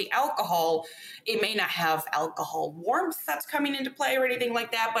take out the alcohol, it may not have alcohol warmth that's coming into play or anything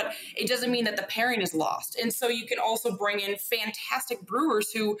like that, but it doesn't mean that the pairing is lost. And so you can also bring in fantastic brewers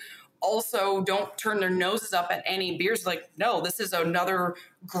who also don't turn their noses up at any beers. Like, no, this is another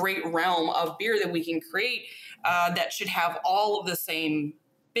great realm of beer that we can create that should have all of the same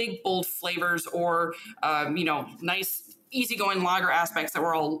big, bold flavors or, nice, easygoing lager aspects that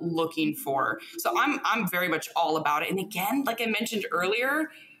we're all looking for. So I'm very much all about it. And again, like I mentioned earlier,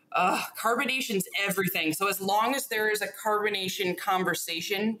 carbonation's everything. So as long as there is a carbonation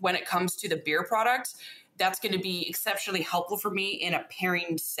conversation when it comes to the beer product, that's going to be exceptionally helpful for me in a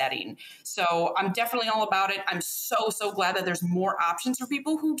pairing setting. So I'm definitely all about it. I'm so glad that there's more options for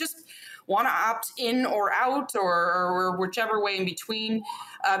people who just want to opt in or out or whichever way in between.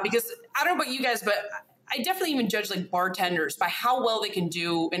 Because I don't know about you guys, but I definitely even judge like bartenders by how well they can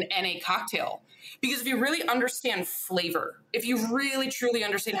do an NA cocktail. Because if you really understand flavor, if you really truly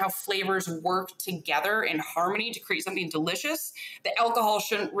understand how flavors work together in harmony to create something delicious, the alcohol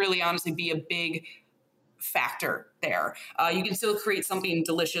shouldn't really honestly be a big factor there. You can still create something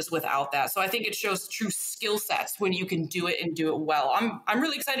delicious without that. So I think it shows true skill sets when you can do it and do it well. I'm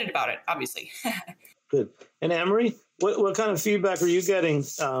really excited about it, obviously. Good. And Emery, what kind of feedback are you getting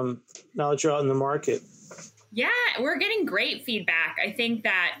now that you're out in the market? Yeah, we're getting great feedback. I think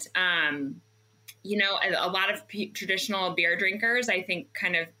that, a lot of traditional beer drinkers, I think,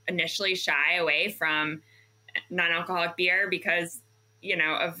 kind of initially shy away from non-alcoholic beer because,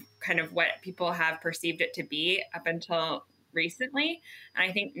 of kind of what people have perceived it to be up until recently. And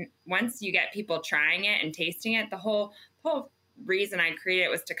I think once you get people trying it and tasting it, the whole reason I created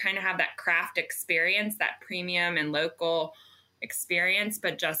it was to kind of have that craft experience, that premium and local experience,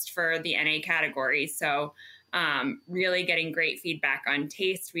 but just for the NA category. So really getting great feedback on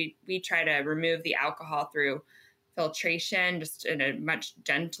taste. We try to remove the alcohol through filtration just in a much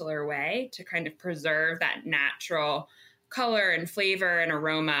gentler way to kind of preserve that natural color and flavor and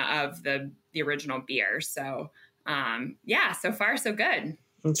aroma of the original beer. So so far so good.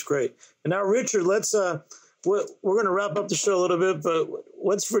 That's great. And now, Richard, let's we're going to wrap up the show a little bit, but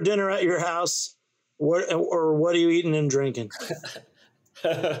what's for dinner at your house? What are you eating and drinking?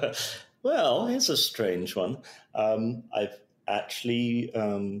 Well, here's a strange one. I've actually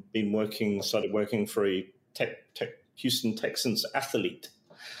started working for a Houston Texans athlete,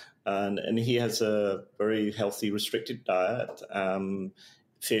 and he has a very healthy, restricted diet,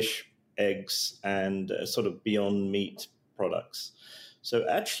 fish, eggs, and sort of Beyond Meat products. So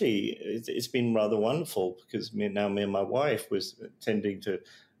actually, it's been rather wonderful because me and my wife was tending to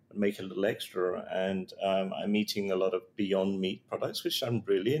make a little extra, and I'm eating a lot of Beyond Meat products, which I'm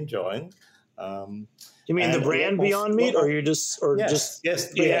really enjoying. You mean the brand Beyond Meat, or you're just, or yes, just?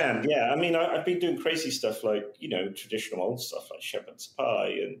 Yes, the brand. Yeah, I mean, I've been doing crazy stuff like traditional old stuff like shepherd's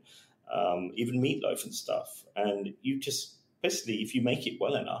pie and even meatloaf and stuff. And you just basically, if you make it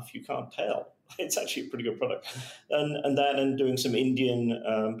well enough, you can't tell. It's actually a pretty good product. And doing some Indian.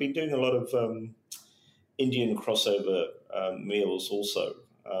 Been doing a lot of Indian crossover meals also.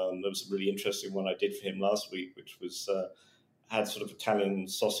 There was a really interesting one I did for him last week, which was had sort of Italian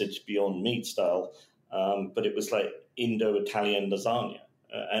sausage Beyond Meat style, but it was like Indo-Italian lasagna,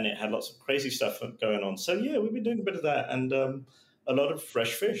 and it had lots of crazy stuff going on. So yeah, we've been doing a bit of that, and a lot of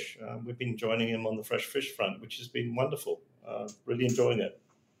fresh fish. We've been joining him on the fresh fish front, which has been wonderful. Really enjoying it.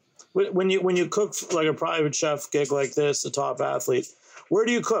 When you cook like a private chef gig like this, a top athlete, where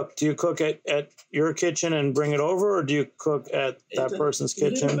do you cook? Do you cook at your kitchen and bring it over, or do you cook at that person's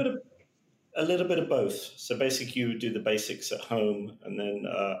kitchen? A little bit of both. So basically, you do the basics at home, and then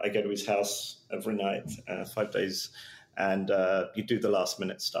I go to his house every night, 5 days, and you do the last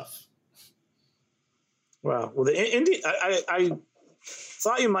minute stuff. Wow. Well, I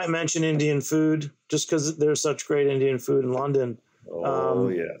thought you might mention Indian food, just because there's such great Indian food in London. Oh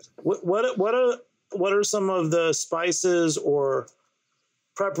yeah. What are some of the spices or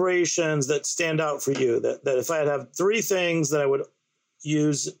preparations that stand out for you? That if I had to have three things that I would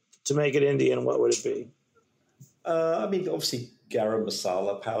use to make it Indian, what would it be? I mean, obviously, garam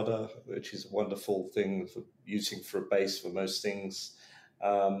masala powder, which is a wonderful thing for using for a base for most things.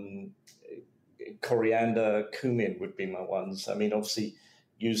 Coriander, cumin would be my ones. I mean, obviously,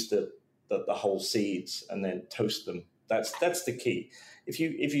 use the whole seeds and then toast them. That's the key. If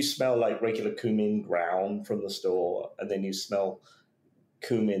you smell like regular cumin ground from the store, and then you smell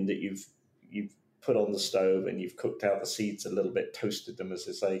cumin that you've put on the stove and you've cooked out the seeds a little bit, toasted them, as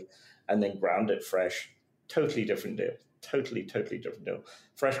they say, and then ground it fresh, totally different deal. Totally different deal.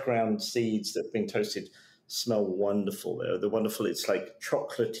 Fresh ground seeds that have been toasted smell wonderful. They're wonderful. It's like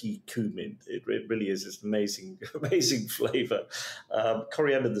chocolatey cumin. It really is. It's amazing flavor.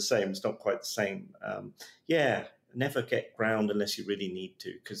 Coriander the same. It's not quite the same. Never get ground unless you really need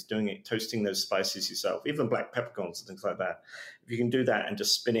to, because toasting those spices yourself, even black peppercorns and things like that, if you can do that and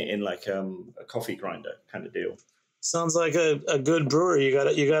just spin it in like a coffee grinder kind of deal. Sounds like a good brewery. You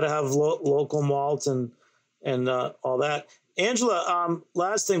got to have local malt and all that. Angela,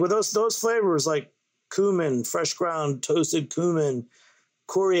 last thing, with those flavors like cumin, fresh ground toasted cumin,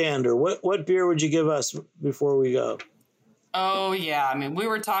 coriander, what beer would you give us before we go? Oh, yeah. I mean, we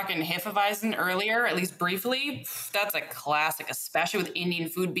were talking Hefeweizen earlier, at least briefly. That's a classic, especially with Indian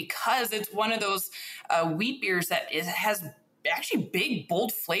food, because it's one of those wheat beers that has actually big,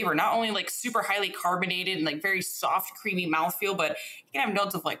 bold flavor. Not only like super highly carbonated and like very soft, creamy mouthfeel, but you can have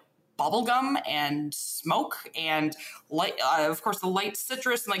notes of like bubblegum and smoke and light, of course, the light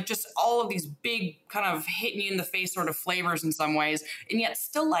citrus and like just all of these big kind of hitting you in the face sort of flavors in some ways, and yet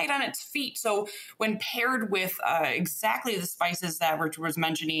still light on its feet. So when paired with exactly the spices that Richard was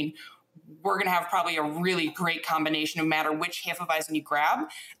mentioning, we're going to have probably a really great combination no matter which Hefeweizen you grab.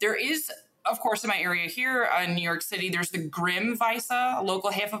 There is, of course, in my area here in New York City, there's the Grimm Weisse, a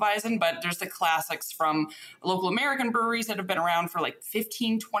local Hefeweizen, but there's the classics from local American breweries that have been around for like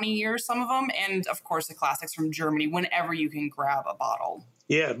 15, 20 years, some of them. And of course, the classics from Germany, whenever you can grab a bottle.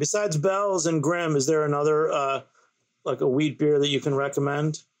 Yeah. Besides Bell's and Grimm, is there another, like a wheat beer that you can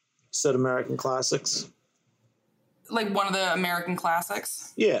recommend? You said American classics. Like one of the American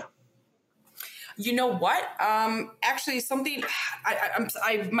classics? Yeah. You know what? Actually, something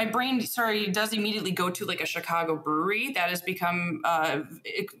my brain does immediately go to like a Chicago brewery that has become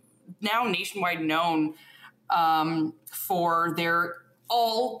now nationwide known for their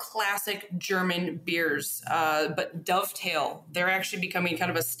all classic German beers. But Dovetail, they're actually becoming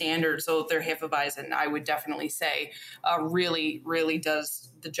kind of a standard. So their Hefeweizen, I would definitely say, really, really does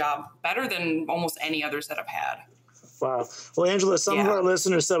the job better than almost any others that I've had. Wow. Well, Angela, some of our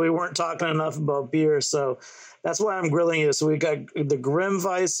listeners said we weren't talking enough about beer, so that's why I'm grilling you. So we got the Grimm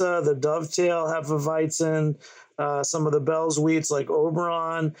Weisse, the Dovetail Hefeweizen, some of the Bell's wheats like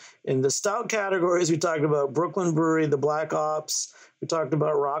Oberon. In the stout categories, we talked about Brooklyn Brewery, the Black Ops. We talked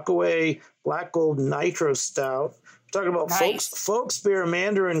about Rockaway Black Gold Nitro Stout. Talking about Nice. Folks Beer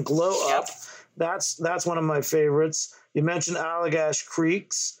Mandarin Glow Up. That's one of my favorites. You mentioned Allagash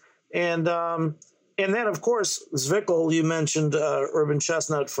Creeks, and then of course Zwickel. You mentioned Urban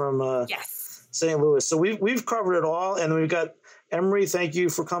Chestnut from Yes. St. Louis. So we've covered it all, and we've got Emery. Thank you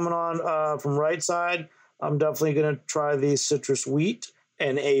for coming on from Right Side. I'm definitely going to try the citrus wheat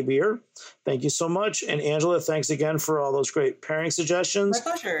and a beer. Thank you so much. And Angela, thanks again for all those great pairing suggestions.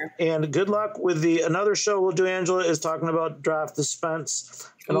 My pleasure. And good luck with another show we'll do, Angela, is talking about draft dispense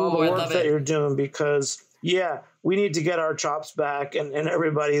and all the work that you're doing, because we need to get our chops back, and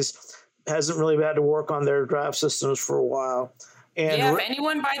everybody's hasn't really had to work on their draft systems for a while. And if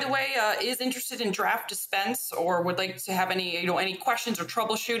anyone, by the way, is interested in draft dispense or would like to have any questions or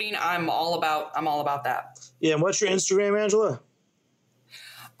troubleshooting, I'm all about that. Yeah, and what's your Instagram, Angela?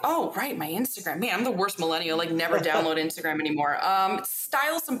 Oh, right. My Instagram. Man, I'm the worst millennial. Never download Instagram anymore.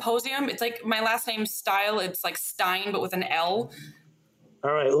 Style Symposium. It's like my last name, Style. It's like Stein, but with an L.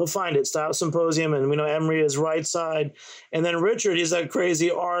 All right, we'll find it. Style Symposium. And we know Emery is Right Side. And then Richard, he's that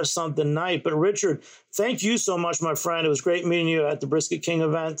crazy R something night. But Richard, thank you so much, my friend. It was great meeting you at the Brisket King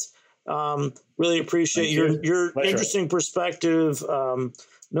event. Really appreciate your interesting perspective,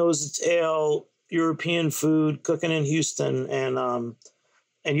 nose to tail, European food, cooking in Houston, and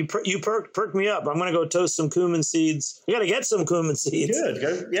you perked me up. I'm going to go toast some cumin seeds. You got to get some cumin seeds.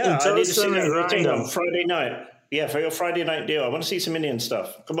 Good. Yeah, I need to see that thing on Friday night. Yeah, for your Friday night deal. I want to see some Indian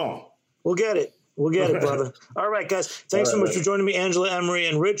stuff. Come on. We'll get it. We'll get it, brother. All right, guys. Thanks so much for joining me, Angela, Emery,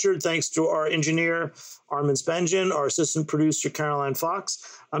 and Richard. Thanks to our engineer, Armin Spengen, our assistant producer, Caroline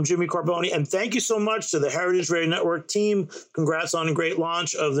Fox. I'm Jimmy Carboni, and thank you so much to the Heritage Radio Network team. Congrats on a great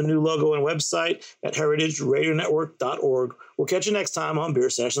launch of the new logo and website at heritageradionetwork.org. We'll catch you next time on Beer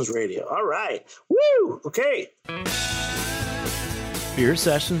Sessions Radio. All right. Woo! Okay. Beer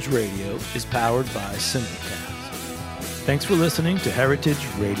Sessions Radio is powered by Simplecast. Thanks for listening to Heritage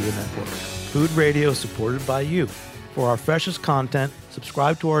Radio Network. Food radio supported by you. For our freshest content,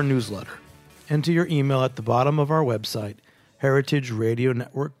 subscribe to our newsletter. Enter your email at the bottom of our website,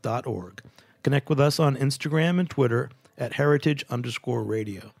 heritageradionetwork.org. Connect with us on Instagram and Twitter at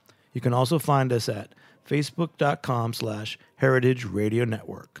heritage_radio. You can also find us at facebook.com/Heritage Radio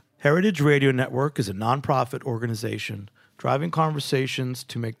Network. Heritage Radio Network is a nonprofit organization driving conversations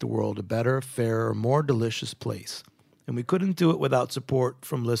to make the world a better, fairer, more delicious place. And we couldn't do it without support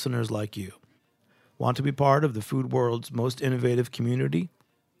from listeners like you. Want to be part of the food world's most innovative community?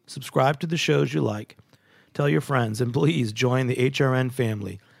 Subscribe to the shows you like. Tell your friends, and please join the HRN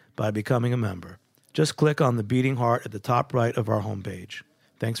family by becoming a member. Just click on the beating heart at the top right of our homepage.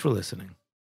 Thanks for listening.